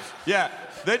shoot it. Yeah.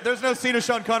 There's no scene of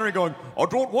Sean Connery going, I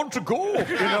don't want to go, There's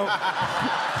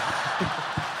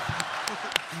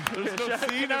no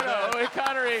scene of that.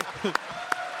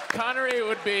 Connery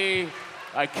would be,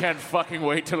 I can't fucking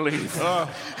wait to leave.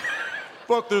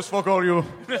 Fuck this, fuck all you.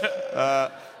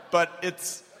 But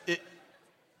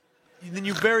then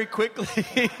you very quickly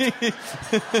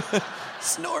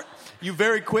snort. You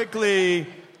very quickly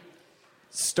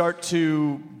start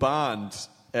to bond.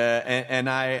 And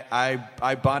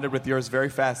I bonded with yours very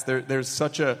fast. There's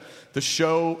such the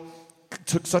show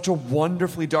took such a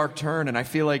wonderfully dark turn, and I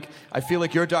feel like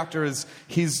your doctor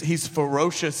he's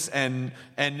ferocious and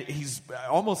he's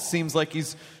almost seems like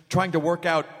he's trying to work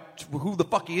out who the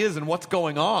fuck he is and what's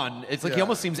going on. It's like he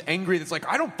almost seems angry. It's like,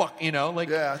 I don't fuck, like.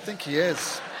 Yeah, I think he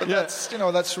is. But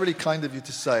that's really kind of you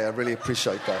to say. I really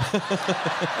appreciate that.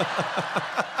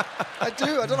 I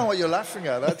do. I don't know what you're laughing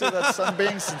at. I'm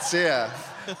being sincere.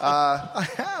 I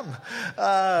am.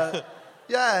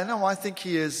 I think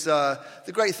he is. The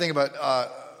great thing about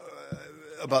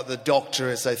the Doctor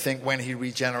is, I think, when he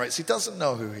regenerates, he doesn't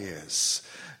know who he is.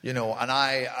 And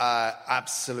I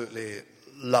absolutely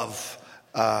love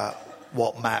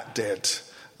what Matt did.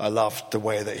 I loved the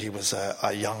way that he was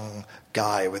a young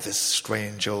guy with this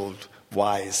strange old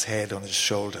wise head on his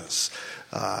shoulders.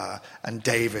 And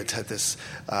David had this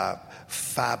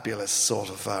fabulous sort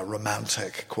of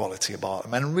romantic quality about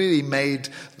him, and really made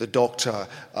the Doctor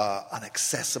an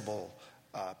accessible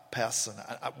person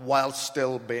while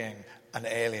still being an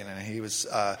alien. And he was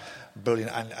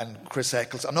brilliant. And Chris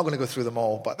Eccleston, I'm not going to go through them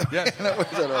all, but I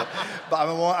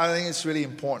think it's really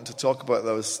important to talk about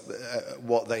those,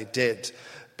 what they did,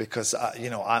 because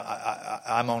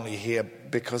I'm only here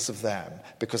because of them,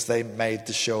 because they made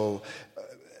the show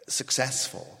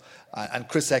successful. And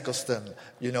Chris Eccleston,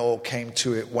 came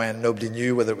to it when nobody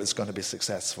knew whether it was going to be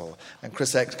successful. And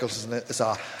Chris Eccleston is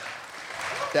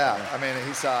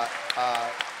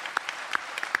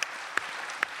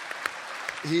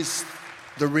he's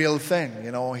the real thing,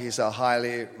 He's a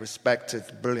highly respected,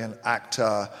 brilliant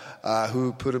actor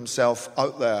who put himself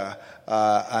out there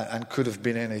and could have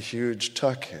been in a huge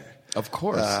turkey. Of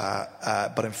course.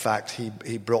 But in fact,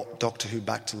 he brought Doctor Who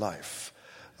back to life.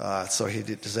 So he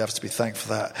deserves to be thanked for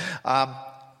that.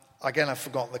 Again, I've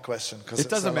forgotten the question. It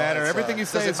doesn't matter. Everything you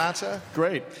say does it matter?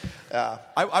 Great. Yeah.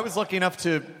 I was lucky enough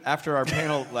to, after our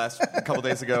panel a couple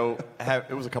days ago,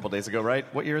 it was a couple days ago, right?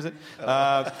 What year is it?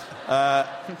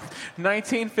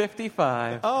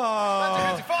 1955.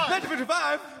 Oh.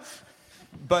 1955.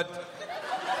 But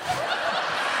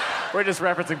we're just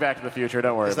referencing Back to the Future.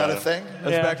 Don't worry about it. Is that a thing?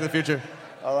 That's Back to the Future.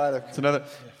 All right. Okay. It's another.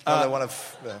 One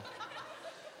of.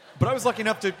 But I was lucky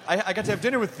enough to. I got to have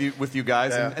dinner with you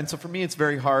guys, and so for me it's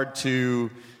very hard to,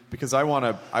 because I want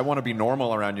to be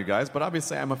normal around you guys, but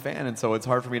obviously I'm a fan, and so it's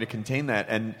hard for me to contain that.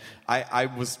 And I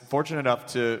was fortunate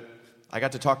enough I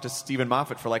got to talk to Stephen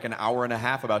Moffat for like an hour and a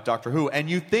half about Doctor Who, and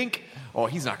you think, oh,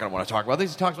 he's not going to want to talk about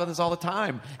this. He talks about this all the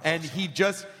time, and he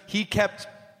kept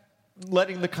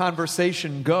letting the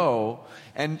conversation go,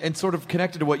 and sort of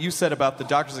connected to what you said about the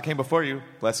doctors that came before you,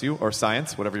 bless you, or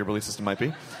science, whatever your belief system might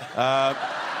be.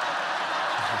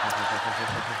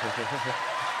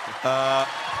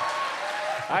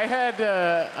 I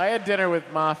had dinner with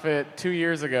Moffat 2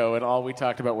 years ago, and all we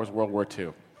talked about was World War II.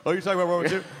 Oh, you're talking about World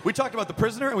War II? We talked about The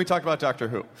Prisoner, and we talked about Doctor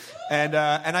Who. And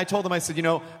I told him, I said,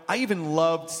 I even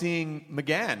loved seeing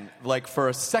McGann, like, for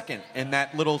a second in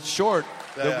that little short,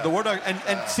 the War Dog.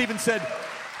 And Stephen said,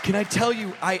 can I tell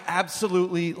you, I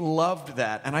absolutely loved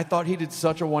that. And I thought he did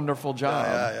such a wonderful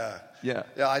job. Yeah,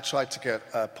 I tried to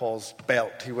get Paul's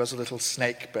belt. He wears a little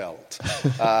snake belt,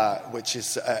 which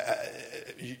is,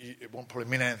 it won't probably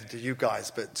mean anything to you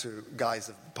guys, but to guys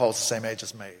of Paul's the same age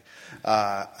as me.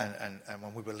 And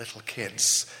when we were little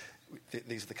kids,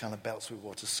 these are the kind of belts we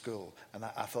wore to school. And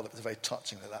I thought it was very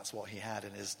touching that that's what he had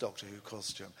in his Doctor Who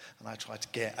costume. And I tried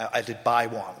to I did buy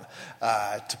one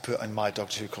to put in my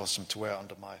Doctor Who costume to wear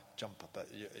under my jumper, but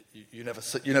you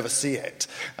never see it.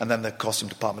 And then the costume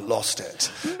department lost it.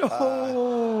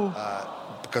 No.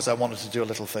 Because I wanted to do a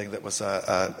little thing that was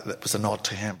a nod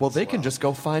to him. Well, they can just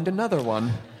go find another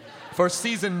one. For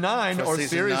season 9 or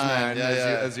series 9,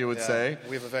 as you would say.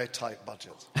 We have a very tight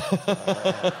budget.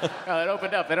 It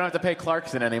opened up. They don't have to pay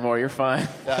Clarkson anymore. You're fine.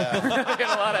 They get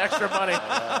a lot of extra money.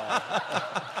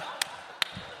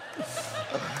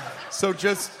 So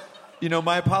just,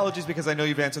 my apologies, because I know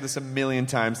you've answered this a million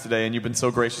times today, and you've been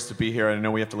so gracious to be here. I know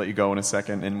we have to let you go in a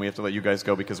second, and we have to let you guys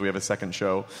go because we have a second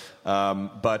show.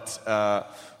 But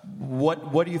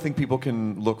what do you think people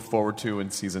can look forward to in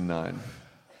season 9?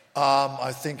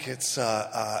 I think it's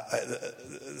a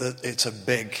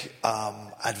big,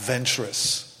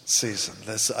 adventurous season.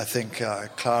 I think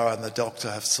Clara and the Doctor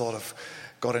have sort of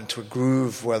got into a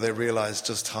groove where they realize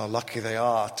just how lucky they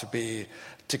are to be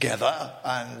together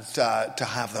and to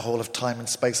have the whole of time and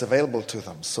space available to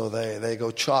them. So they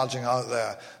go charging out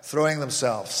there, throwing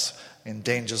themselves in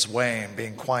danger's way and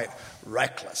being quite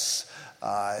reckless.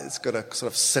 It's got a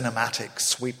sort of cinematic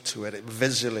sweep to it.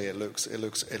 Visually, it looks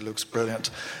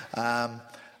brilliant. And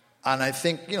I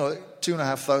think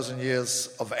 2,500 years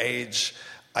of age,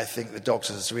 I think the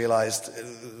doctors realized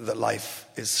that life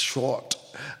is short,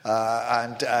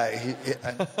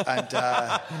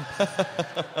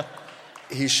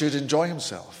 he should enjoy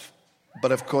himself.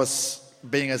 But of course,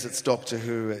 being as it's Doctor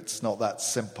Who, it's not that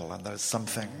simple, and there's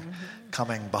something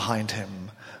coming behind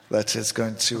him that is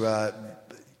going to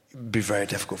be very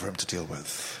difficult for him to deal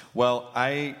with. Well,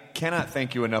 I cannot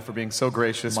thank you enough for being so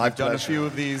gracious. My We've done a pleasure. few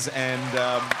of these, and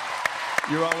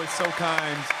you're always so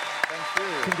kind. Thank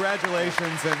you.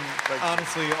 Congratulations, and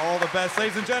honestly, all the best.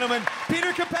 Ladies and gentlemen,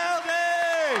 Peter Capaldi!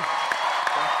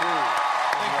 Thank you.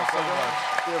 Thank you so much.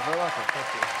 You're very welcome.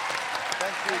 Thank you.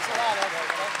 Thank you. Thanks a lot.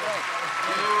 That's great.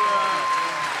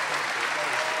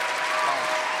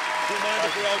 Do you mind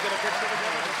if we all get a picture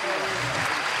together?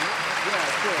 Yeah,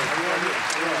 sure.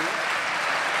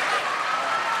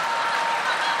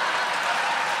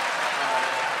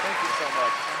 Thank you so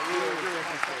much. I really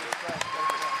appreciate it.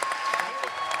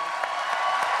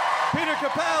 Peter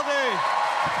Capaldi!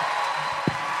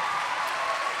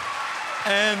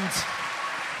 And...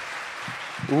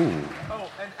 Ooh. Oh,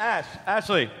 and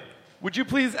Ashley, would you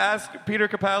please ask Peter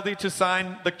Capaldi to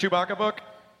sign the Chewbacca book?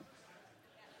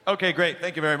 Okay, great.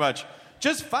 Thank you very much.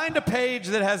 Just find a page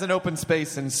that has an open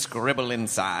space and scribble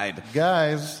inside.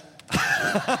 Guys.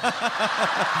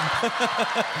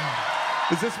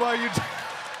 Is this why you...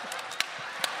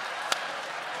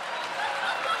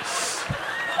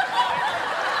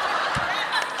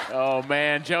 Oh,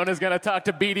 man. Jonah's going to talk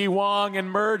to B.D. Wong and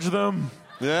merge them.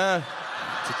 Yeah.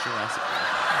 To Jurassic.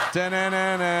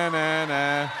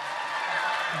 Da-na-na-na-na-na.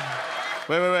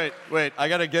 Wait. I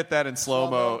got to get that in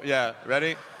slow-mo. Yeah,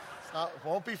 ready?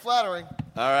 Won't be flattering.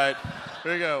 All right.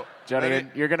 Here we go. Jonah, Ready?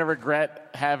 you're going to regret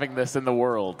having this in the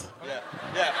world. Yeah,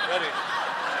 ready.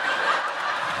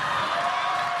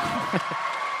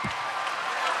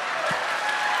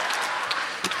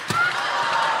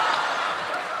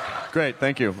 Great,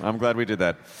 thank you. I'm glad we did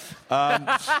that.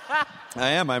 I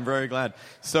am. I'm very glad.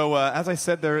 So, as I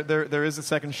said, there is a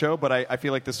second show, but I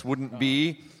feel like this wouldn't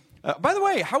be. By the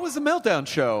way, how was the Meltdown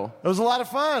show? It was a lot of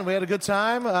fun. We had a good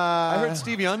time. I heard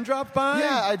Steve Young dropped by.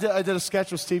 Yeah, I did a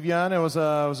sketch with Steve Young. It was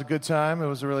a good time. It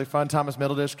was really fun. Thomas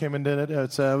Middleditch came and did it.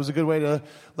 It was a good way to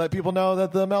let people know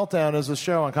that the Meltdown is a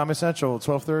show on Comedy Central at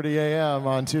 12:30 a.m.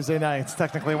 on Tuesday nights,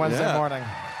 technically Wednesday morning.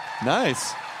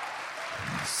 Nice.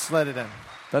 Slid it in.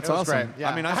 That's it was awesome. Great.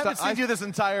 Yeah. I mean, I haven't seen you this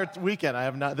entire weekend. I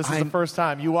have not. This is the first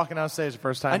time. You walking on stage the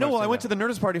first time. I know. Well, I went to the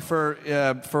Nerdist party for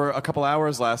a couple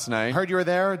hours last night. Heard you were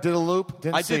there. Did a loop.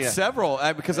 I did several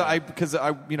because I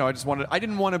just wanted. I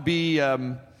didn't want to be.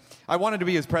 I wanted to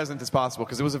be as present as possible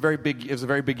because it was a very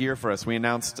big year for us. We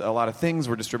announced a lot of things.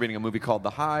 We're distributing a movie called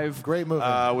The Hive. Great movie.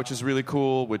 Which is really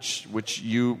cool. Which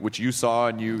you saw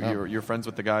and you're friends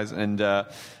with the guys, and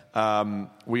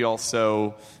we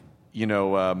also.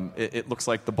 It looks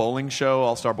like the bowling show,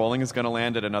 All Star Bowling, is going to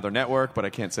land at another network, but I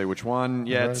can't say which one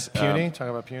yet. Puny? Talking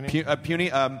about Puny? Puny.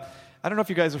 I don't know if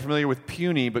you guys are familiar with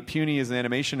Puny, but Puny is an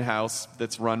animation house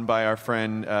that's run by our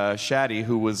friend Shaddy,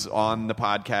 who was on the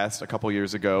podcast a couple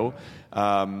years ago.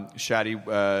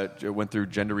 Shaddy went through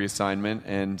gender reassignment,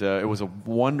 and it was a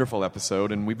wonderful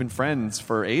episode, and we've been friends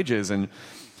for ages,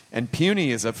 and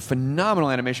Puny is a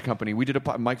phenomenal animation company. We did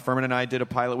Mike Furman and I did a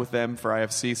pilot with them for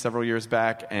IFC several years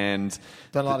back, and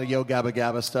done a lot of Yo Gabba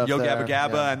Gabba stuff. Yo there. Gabba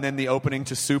Gabba, yeah. and then the opening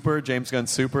to Super, James Gunn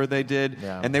Super, they did,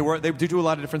 and they do a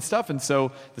lot of different stuff. And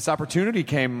so this opportunity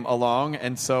came along,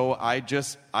 and so I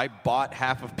bought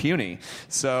half of Puny.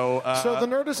 So the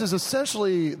Nerdist is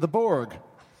essentially the Borg.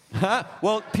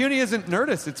 Well, Puny isn't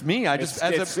Nerdist. It's me. It's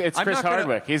Chris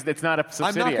Hardwick. It's not a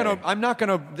subsidiary. I'm not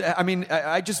gonna. I mean,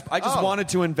 I just wanted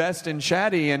to invest in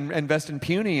Shaddy and invest in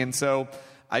Puny, and so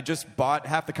I just bought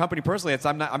half the company personally.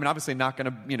 I'm obviously not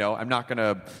gonna. I'm not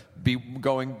gonna be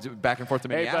going back and forth to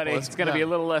Minneapolis. Hey, buddy, it's gonna be a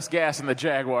little less gas in the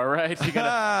Jaguar, right? You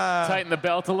gotta tighten the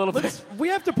belt a little bit. We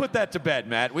have to put that to bed,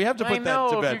 Matt. We have to put that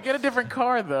to bed. If you get a different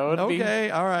car, though, it'd be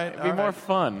all right. It'd be more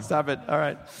fun. Stop it. All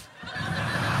right.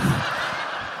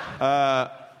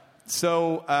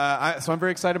 So I'm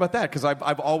very excited about that because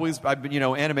I've been,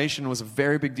 animation was a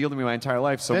very big deal to me my entire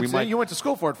life. So you went to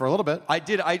school for it for a little bit. I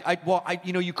did.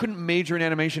 You couldn't major in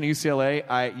animation at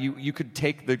UCLA. You could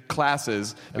take the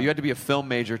classes, but you had to be a film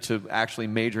major to actually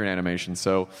major in animation.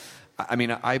 So,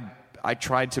 I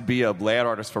tried to be a layout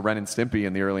artist for Ren and Stimpy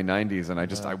in the early 90s, and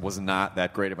I was not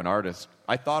that great of an artist.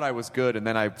 I thought I was good, and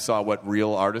then I saw what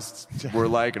real artists were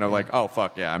like, and I'm like, oh,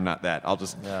 fuck, yeah, I'm not that. I'll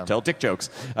just tell dick jokes.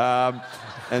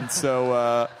 And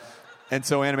so And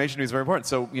so animation is very important.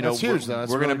 So That's huge, though.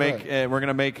 That's we're really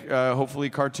gonna make hopefully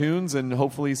cartoons and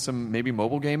hopefully some maybe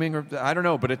mobile gaming or I don't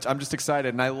know. But I'm just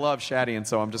excited and I love Shaddy, and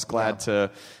so I'm just glad to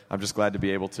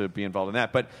be able to be involved in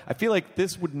that. But I feel like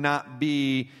this would not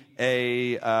be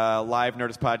a live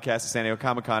Nerdist podcast at San Diego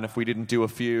Comic-Con if we didn't do a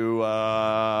few. We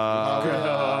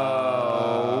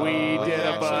did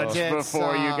a bunch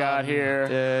before you got here.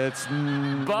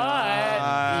 But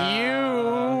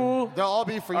they'll all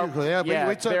be for you.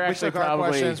 We took our probably,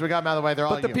 questions. We got them out of the way. They're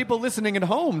all But the people listening at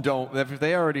home don't. If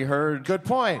they already heard. Good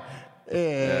point. No,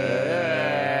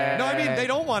 I mean they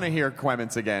don't want to hear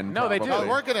Quemens again. No, they do. No,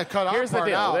 we're going to cut Here's our the part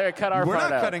deal. out. They're cut our We're part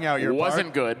not out. cutting out your part.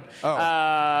 Wasn't good.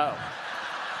 Oh.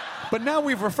 But now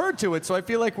we've referred to it, so I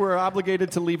feel like we're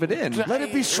obligated to leave it in. Let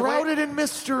it be shrouded in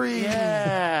mystery.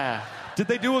 Yeah. Did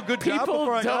they do a good job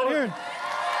before I got here?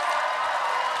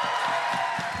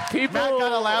 Matt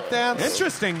got a lap dance.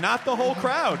 Interesting. Not the whole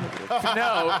crowd.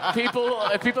 No, people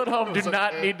at home do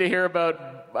not need to hear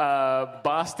about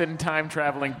Boston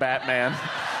time-traveling Batman.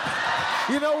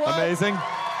 You know what? Amazing.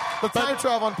 The time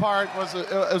traveling part was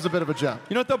a bit of a jump.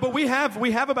 You know what, though? But we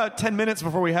have about 10 minutes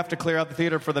before we have to clear out the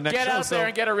theater for the next show. Get out there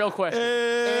and get a real question.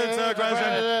 It's a question.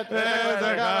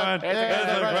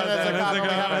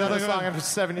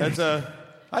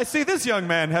 I see this young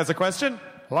man has a question.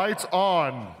 Lights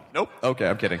on. Nope. Okay,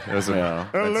 I'm kidding. It was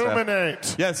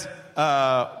Illuminate. Yes.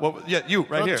 You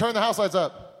right here. Turn the house lights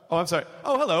up. Oh, I'm sorry.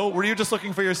 Oh, hello. Were you just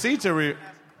looking for your seats, or were you?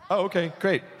 Oh, okay,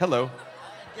 great. Hello.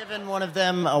 Given one of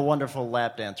them a wonderful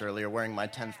lap dance earlier, wearing my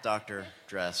 10th Doctor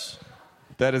dress.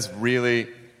 That is really.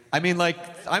 I mean, I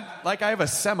have a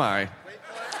semi.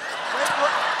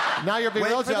 Now you're being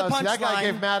real jealous. That guy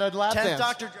gave Matt a lap 10th dance.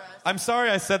 Doctor dress. I'm sorry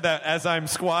I said that as I'm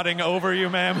squatting over you,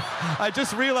 ma'am. I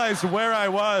just realized where I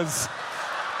was.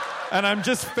 And I'm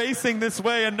just facing this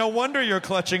way, and no wonder you're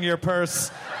clutching your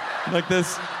purse like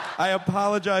this. I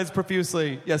apologize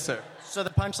profusely. Yes, sir. So the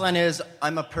punchline is,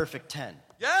 I'm a perfect 10.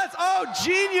 Yes! Oh,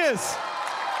 genius!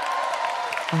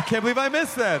 I can't believe I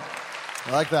missed that.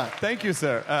 I like that. Thank you,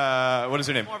 sir. What is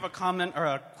your name? More of a comment or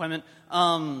a comment.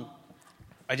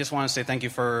 I just want to say thank you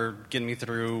for getting me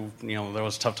through. There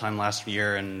was a tough time last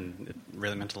year, and it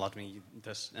really meant a lot to me.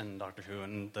 This and Doctor Who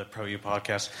and the Pro U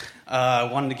podcast. I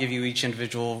wanted to give you each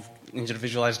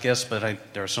individualized gifts, but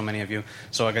there are so many of you,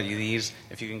 so I got you these.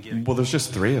 If you can give. Well, there's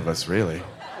just 3 of us, really.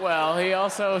 Well, he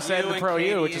also said the Pro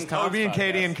U, which is Toby and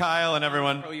Katie and Kyle and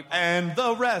everyone. And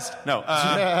the rest. No.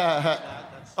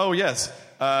 Oh, yes.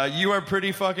 You are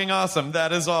pretty fucking awesome.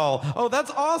 That is all. Oh,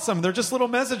 that's awesome. They're just little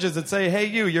messages that say, hey,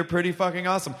 you're pretty fucking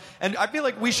awesome. And I feel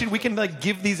like we can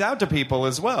give these out to people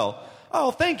as well. Oh,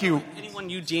 thank you. Anyone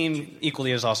you deem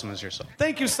equally as awesome as yourself.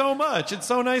 Thank you so much. It's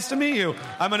so nice to meet you.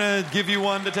 I'm going to give you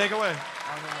one to take away.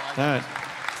 All right.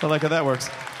 So like how that works.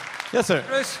 Yes, sir.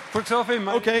 Chris, for coffee.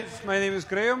 My name is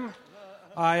Graham.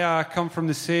 I come from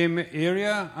the same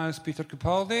area as Peter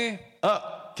Capaldi.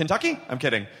 Kentucky? I'm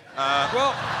kidding.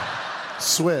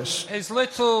 Swish. His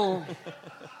little...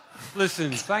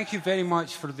 Listen, thank you very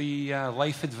much for the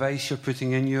life advice you're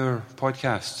putting in your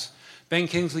podcasts. Ben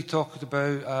Kingsley talked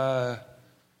about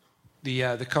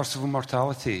the curse of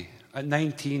immortality. At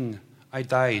 19, I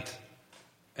died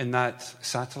in that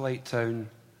satellite town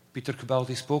Peter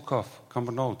Capaldi spoke of,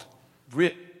 Cumbernauld.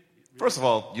 First of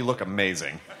all, you look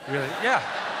amazing. Really? Yeah.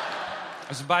 It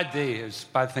was a bad day.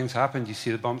 Bad things happened. You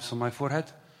see the bumps on my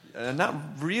forehead? Not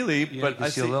really, yeah, but I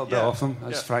see a little bit of them.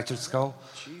 That's yeah. fractured skull.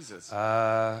 Jesus. It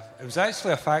was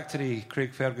actually a factory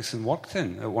Craig Ferguson worked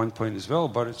in at one point as well.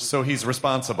 But so he's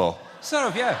responsible. Sort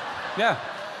of, yeah.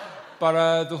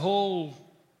 But the whole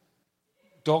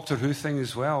Doctor Who thing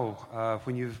as well.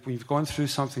 When you've gone through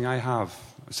something I have,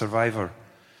 a survivor,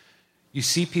 you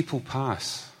see people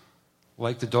pass,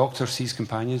 like the Doctor sees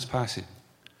companions passing,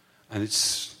 and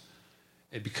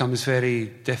it becomes very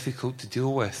difficult to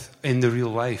deal with in the real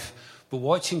life. But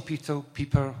watching people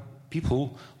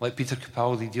like Peter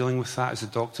Capaldi dealing with that as a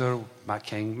doctor,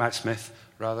 Matt Smith,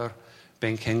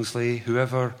 Ben Kingsley,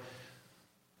 whoever,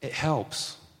 it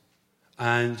helps.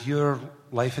 And your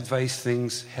life advice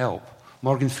things help.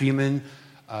 Morgan Freeman,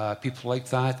 people like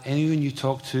that, anyone you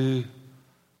talk to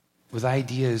with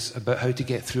ideas about how to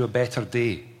get through a better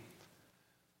day.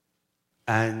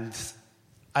 And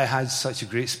I had such a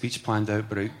great speech planned out,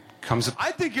 but it comes up.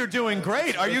 I think you're doing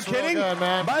great. Are you kidding? Good,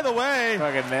 man. By the way,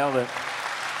 fucking nailed it.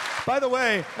 By the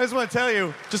way, I just want to tell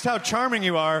you just how charming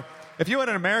you are. If you had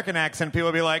an American accent, people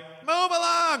would be like, "Move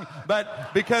along!"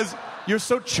 But because You're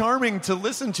so charming to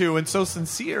listen to and so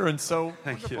sincere and so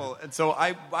wonderful. And so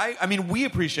I mean, we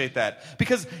appreciate that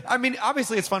because, I mean,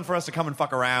 obviously it's fun for us to come and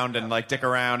fuck around and like dick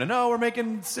around and we're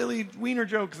making silly wiener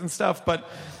jokes and stuff. But,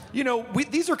 you know,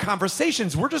 these are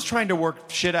conversations. We're just trying to work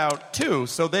shit out too.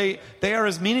 So they are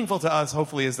as meaningful to us,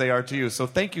 hopefully, as they are to you. So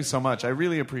thank you so much. I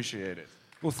really appreciate it.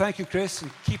 Well, thank you, Chris, and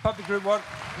keep up the good work.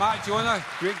 Matt, Jonah,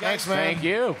 great guys. Thanks, man. Thank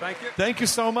you. Thank you. Thank you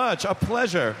so much. A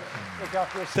pleasure.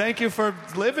 Thank you for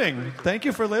living. Thank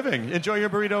you for living. Enjoy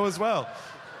your burrito as well.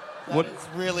 It's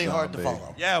really hard to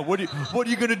follow. Yeah, what are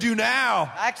you going to do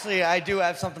now? Actually, I do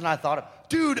have something I thought of.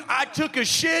 Dude, I took a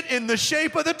shit in the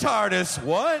shape of the TARDIS.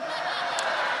 What?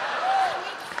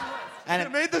 And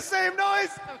it made the same noise.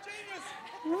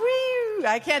 Woo!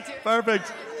 I can't do it.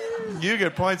 Perfect. You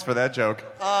get points for that joke.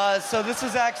 So this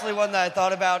is actually one that I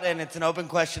thought about, and it's an open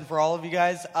question for all of you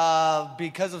guys.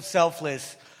 Because of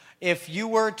Selfless, if you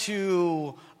were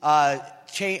to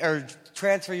change or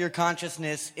transfer your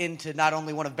consciousness into not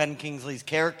only one of Ben Kingsley's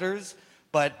characters,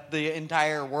 but the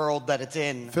entire world that it's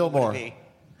in, Fillmore. what would it be?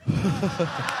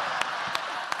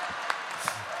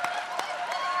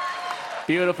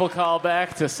 Beautiful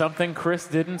callback to something Chris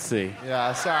didn't see.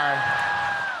 Yeah, sorry.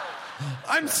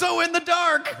 I'm so in the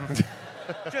dark.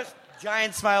 Just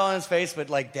giant smile on his face, but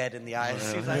like dead in the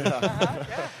eyes. He's like,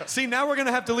 See, now we're going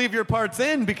to have to leave your parts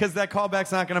in because that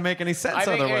callback's not going to make any sense I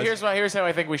think otherwise. here's how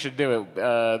I think we should do it.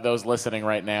 Those listening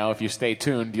right now, if you stay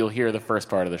tuned, you'll hear the first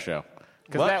part of the show.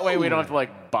 Because that way we don't have to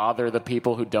like bother the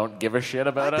people who don't give a shit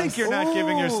about us. I think you're not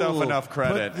giving yourself enough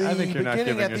credit. I think you're not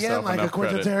giving yourself like enough a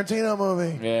Quentin credit. Tarantino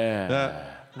movie. Yeah.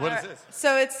 What is this?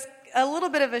 So it's a little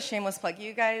bit of a shameless plug.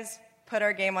 You guys put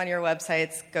our game on your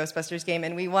websites, Ghostbusters game,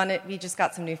 and we just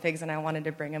got some new figs, and I wanted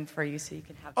to bring them for you so you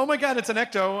can have them. Oh my God, it's an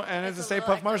Ecto, and it's a Stay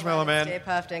Puft Marshmallow Man. Stay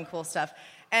Puft and cool stuff.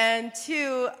 And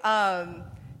two,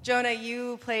 Jonah,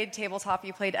 you played tabletop,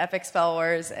 you played Epic Spell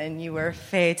Wars, and you were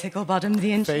Faye Ticklebottom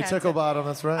the Enchanted. Faye Ticklebottom,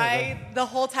 that's right. The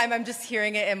whole time I'm just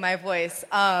hearing it in my voice.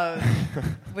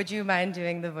 Would you mind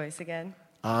doing the voice again?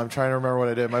 I'm trying to remember what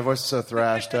I did. My voice is so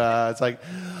thrashed. It's like,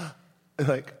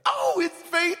 oh, it's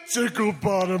Faye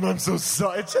Ticklebottom. I'm so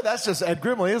sorry. That's just Ed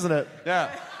Grimley, isn't it?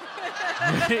 Yeah.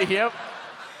 Yep.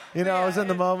 You know, I was in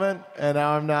the moment, and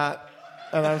now I'm not.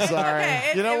 And I'm sorry.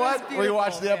 Okay, you know it was what? beautiful,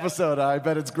 Rewatch the episode. I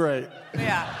bet it's great.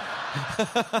 Yeah.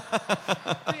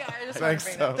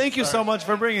 Thanks. Thank you so much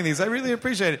for bringing these. I really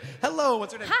appreciate it. Hello,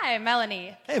 what's your name? Hi,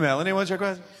 Melanie. Hey, Melanie, what's your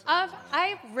question?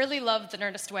 I really love The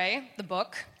Nerdist Way, the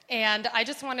book, and I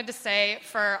just wanted to say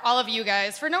for all of you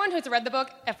guys, for no one who's read the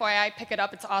book, FYI, pick it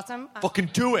up, it's awesome.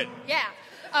 Fucking do it. Yeah.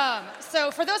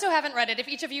 So for those who haven't read it, if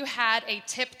each of you had a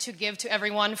tip to give to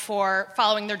everyone for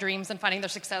following their dreams and finding their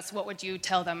success, what would you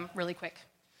tell them really quick?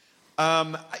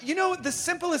 You know, the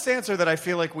simplest answer that I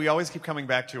feel like we always keep coming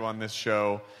back to on this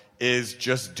show is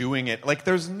just doing it. Like,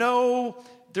 there's no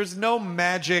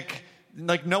magic.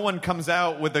 Like, no one comes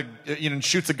out with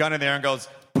shoots a gun in there and goes,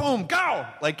 boom, go!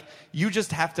 Like, you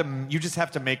just have to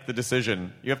make the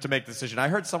decision. You have to make the decision. I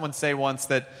heard someone say once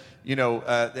that, I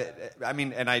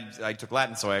took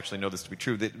Latin, so I actually know this to be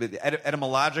true, that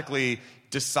etymologically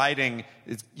deciding,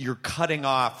 you're cutting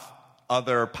off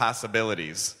other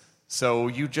possibilities. So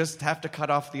you just have to cut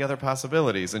off the other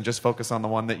possibilities and just focus on the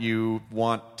one that you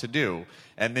want to do.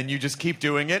 And then you just keep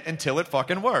doing it until it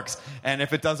fucking works. And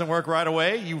if it doesn't work right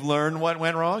away, you learn what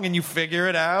went wrong and you figure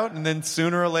it out. And then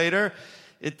sooner or later,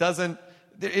 it's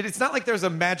not like there's a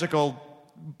magical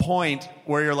point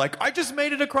where you're like, I just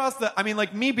made it across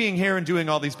like me being here and doing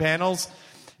all these panels,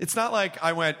 it's not like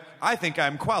I think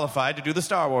I'm qualified to do the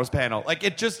Star Wars panel. Like,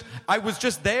 I was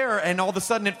just there, and all of a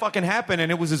sudden it fucking happened,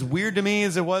 and it was as weird to me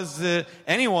as it was to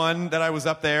anyone that I was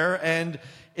up there, and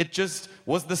it just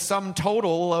was the sum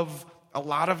total of a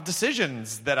lot of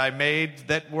decisions that I made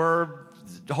that were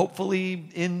hopefully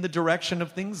in the direction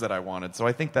of things that I wanted. So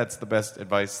I think that's the best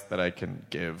advice that I can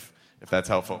give, if that's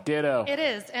helpful. Ditto. It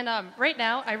is. And right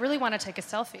now, I really want to take a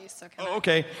selfie. So can I?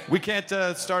 Okay. We can't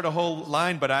start a whole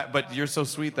line, but you're so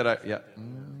sweet that yeah.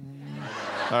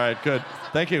 All right, good.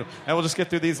 Thank you. And we'll just get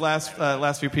through these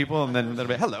last few people, and then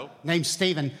hello. Name's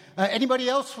Steven. Anybody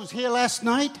else was here last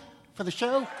night for the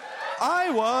show?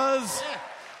 I was. Yeah.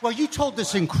 Well, you told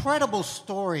this incredible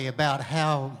story about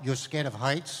how you're scared of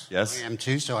heights. Yes. I am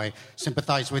too, so I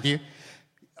sympathize with you.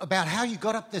 About how you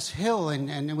got up this hill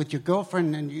and with your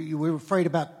girlfriend and you were afraid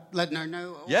about letting her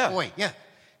know. Oh, yeah. Boy, yeah.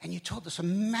 And you told this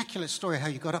immaculate story how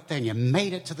you got up there and you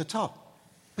made it to the top.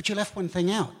 But you left one thing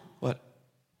out. What?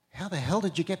 How the hell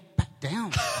did you get back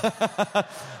down?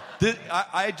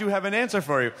 I do have an answer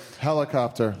for you.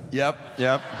 Helicopter.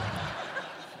 Yep.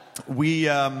 We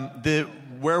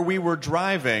where we were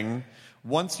driving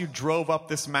once you drove up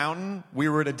this mountain, we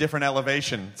were at a different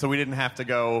elevation, so we didn't have to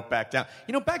go back down.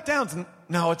 Back down's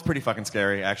no, it's pretty fucking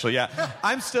scary, actually. Yeah,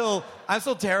 I'm still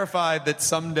terrified that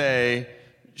someday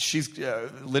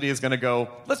Lydia's going to go,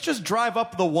 let's just drive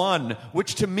up the one,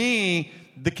 which to me,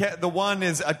 the one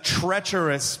is a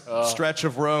treacherous stretch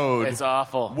of road. It's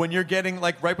awful. When you're getting,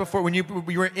 right before, when you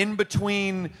were in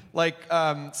between,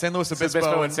 San Luis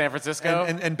Obispo and San Francisco.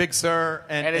 And Big Sur.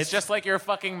 And it's just like you're a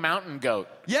fucking mountain goat.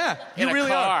 Yeah, in you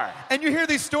really a car. are. And you hear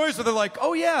these stories where they're like,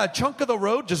 oh yeah, a chunk of the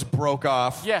road just broke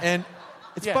off. Yeah. And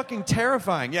it's fucking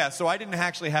terrifying. Yeah, so I didn't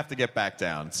actually have to get back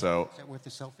down. So. Is that worth a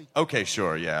selfie? Okay,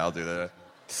 sure. Yeah, I'll do that.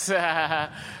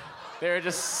 There are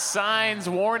just signs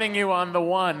warning you on the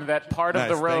one that part of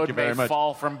the road may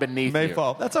fall from beneath you. May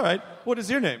fall. That's all right. What is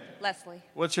your name? Leslie.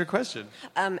 What's your question?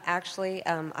 Actually,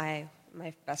 my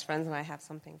best friends and I have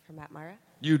something for Matt Mara.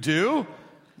 You do?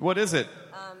 What is it?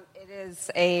 It is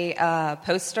a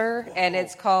poster, and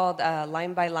it's called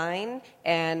Line by Line,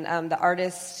 and the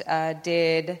artist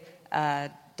did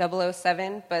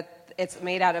 007, but it's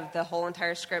made out of the whole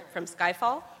entire script from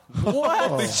Skyfall.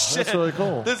 What? Oh, shit. that's really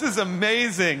cool. This is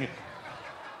amazing.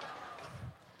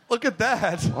 Look at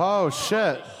that. Oh,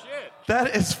 shit.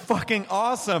 That is fucking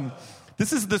awesome.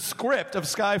 This is the script of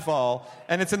Skyfall,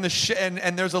 and it's in the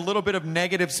and there's a little bit of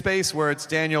negative space where it's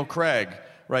Daniel Craig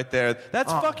right there.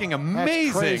 That's fucking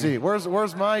amazing. That's crazy.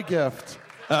 Where's my gift?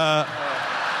 Oh,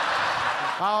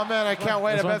 man, I can't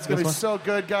wait. I bet it's going to be so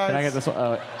good, guys. Can I get this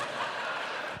one?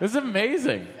 This is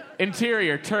amazing.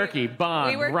 Interior, turkey,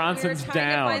 Bond, Ronson's we were trying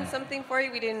down. to find something for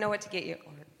you. We didn't know what to get you.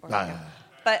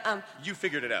 But you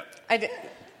figured it out. I did.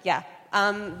 Yeah.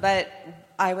 But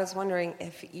I was wondering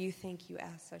if you think you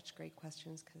ask such great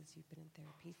questions because you've been in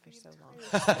therapy for so long.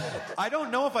 I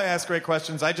don't know if I ask great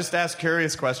questions. I just ask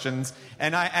curious questions,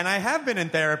 and I have been in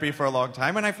therapy for a long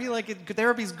time, and I feel like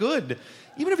therapy's good.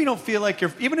 Even if you don't feel like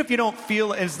and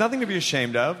it's nothing to be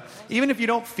ashamed of. Even if you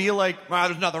don't feel like,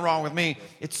 there's nothing wrong with me.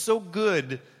 It's so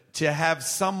good to have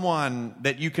someone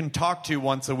that you can talk to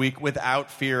once a week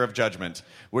without fear of judgment,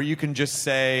 where you can just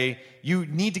say, you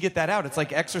need to get that out. It's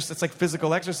like exercise. It's like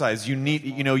physical exercise. You need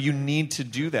to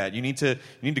do that. You need to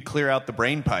clear out the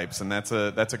brain pipes, and that's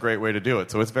a great way to do it.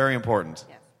 So it's very important.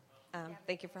 Yes.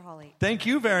 Thank you for Holly. Thank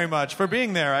you very much for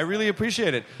being there. I really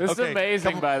appreciate it. This is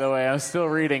amazing, by the way. I'm still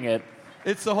reading it.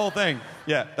 It's the whole thing.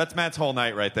 Yeah, that's Matt's whole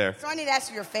night right there. So I need to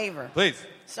ask you a favor. Please.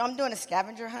 So I'm doing a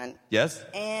scavenger hunt. Yes?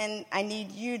 And I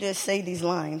need you to say these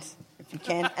lines, if you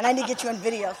can. And I need to get you on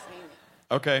video.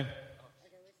 Okay.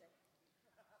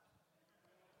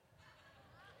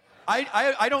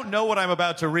 I don't know what I'm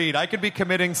about to read. I could be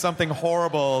committing something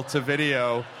horrible to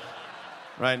video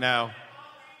right now.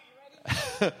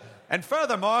 And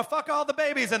furthermore, fuck all the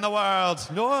babies in the world.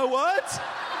 No, what?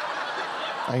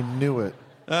 I knew it.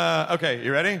 Okay,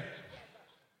 you ready?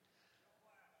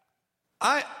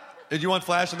 Did you want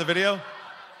Flash in the video?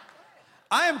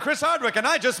 I am Chris Hardwick, and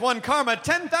I just won Karma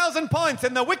 10,000 points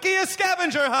in the Wikia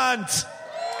Scavenger Hunt.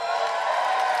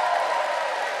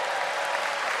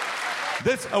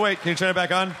 Oh, wait, can you turn it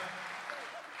back on?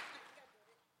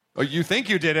 Oh, you think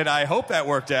you did it. I hope that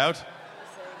worked out.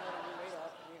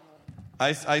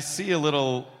 I see a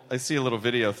little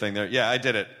video thing there. Yeah, I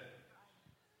did it.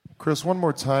 Chris, one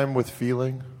more time with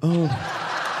feeling. Oh.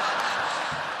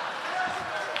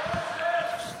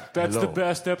 That's the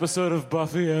best episode of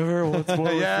Buffy ever. What's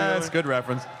more yeah, that's a good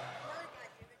reference.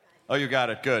 Oh, you got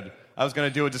it. Good. I was going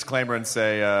to do a disclaimer and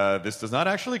say, this does not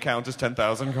actually count as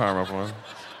 10,000 karma points.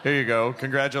 Here you go.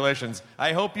 Congratulations.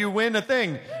 I hope you win a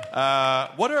thing.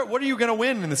 What are you going to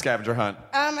win in the scavenger hunt?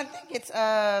 I think it's,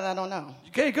 I don't know.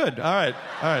 Okay, good. All right.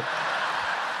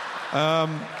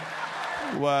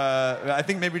 I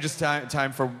think maybe just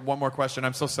time for one more question.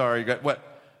 I'm so sorry. What?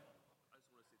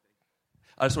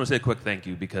 I just want to say a quick thank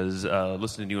you because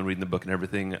listening to you and reading the book and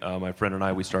everything, my friend and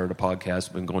I, we started a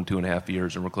podcast, been going 2.5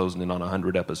 years, and we're closing in on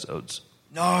 100 episodes.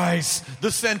 Nice.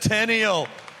 The Centennial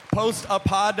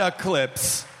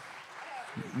Post-Apocalypse.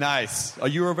 Nice. Oh,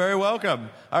 you are very welcome.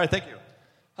 All right, thank you.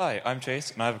 Hi, I'm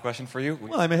Chase, and I have a question for you.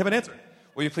 Well, I may have an answer.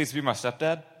 Will you please be my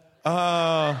stepdad?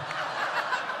 How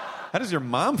does your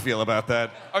mom feel about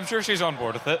that? I'm sure she's on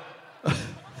board with it.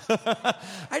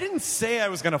 I didn't say I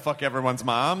was going to fuck everyone's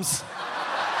moms.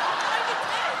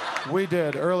 We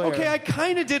did earlier. Okay, I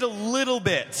kind of did a little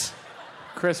bit.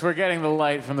 Chris, we're getting the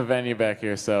light from the venue back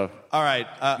here, so... All right.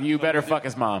 You better fuck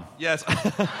his mom. Yes.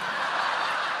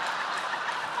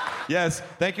 Yes,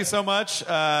 thank you so much.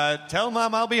 Tell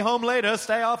Mom I'll be home later.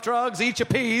 Stay off drugs, eat your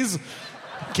peas.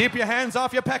 Keep your hands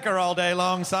off your pecker all day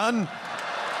long, son.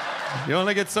 You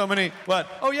only get so many... What?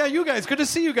 Oh, yeah, you guys. Good to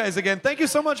see you guys again. Thank you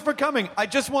so much for coming. I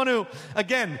just want to,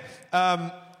 again...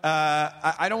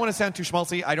 I don't want to sound too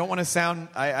schmaltzy. I don't want to sound.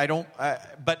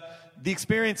 But the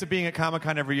experience of being at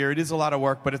Comic-Con every year, it is a lot of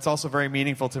work, but it's also very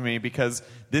meaningful to me because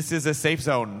this is a safe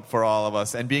zone for all of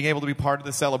us. And being able to be part of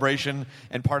the celebration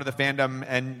and part of the fandom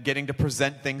and getting to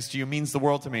present things to you means the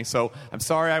world to me. So I'm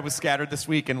sorry I was scattered this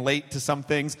week and late to some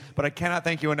things, but I cannot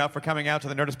thank you enough for coming out to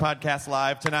the Nerdist Podcast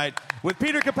Live tonight with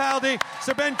Peter Capaldi,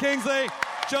 Sir Ben Kingsley,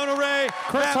 Jonah Ray,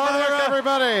 Chris Matt Hardwick, Myra.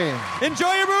 everybody.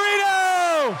 Enjoy your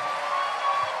burrito!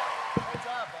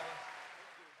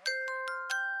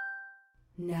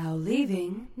 Now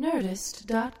leaving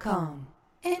Nerdist.com.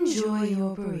 Enjoy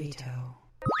your burrito.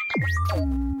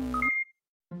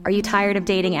 Are you tired of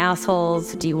dating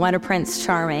assholes? Do you want a Prince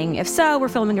Charming? If so, we're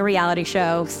filming a reality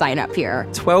show. Sign up here.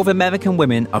 12 American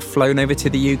women are flown over to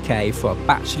the UK for a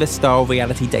Bachelor-style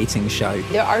reality dating show.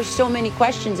 There are so many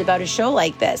questions about a show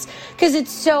like this because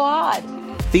it's so odd.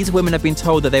 These women have been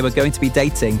told that they were going to be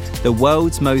dating the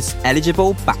world's most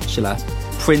eligible bachelor,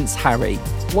 Prince Harry.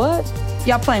 What?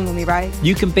 Y'all playing with me, right?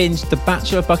 You can binge The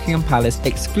Bachelor of Buckingham Palace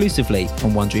exclusively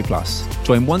on Wondery Plus.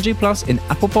 Join Wondery Plus in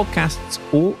Apple Podcasts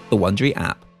or the Wondery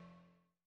app.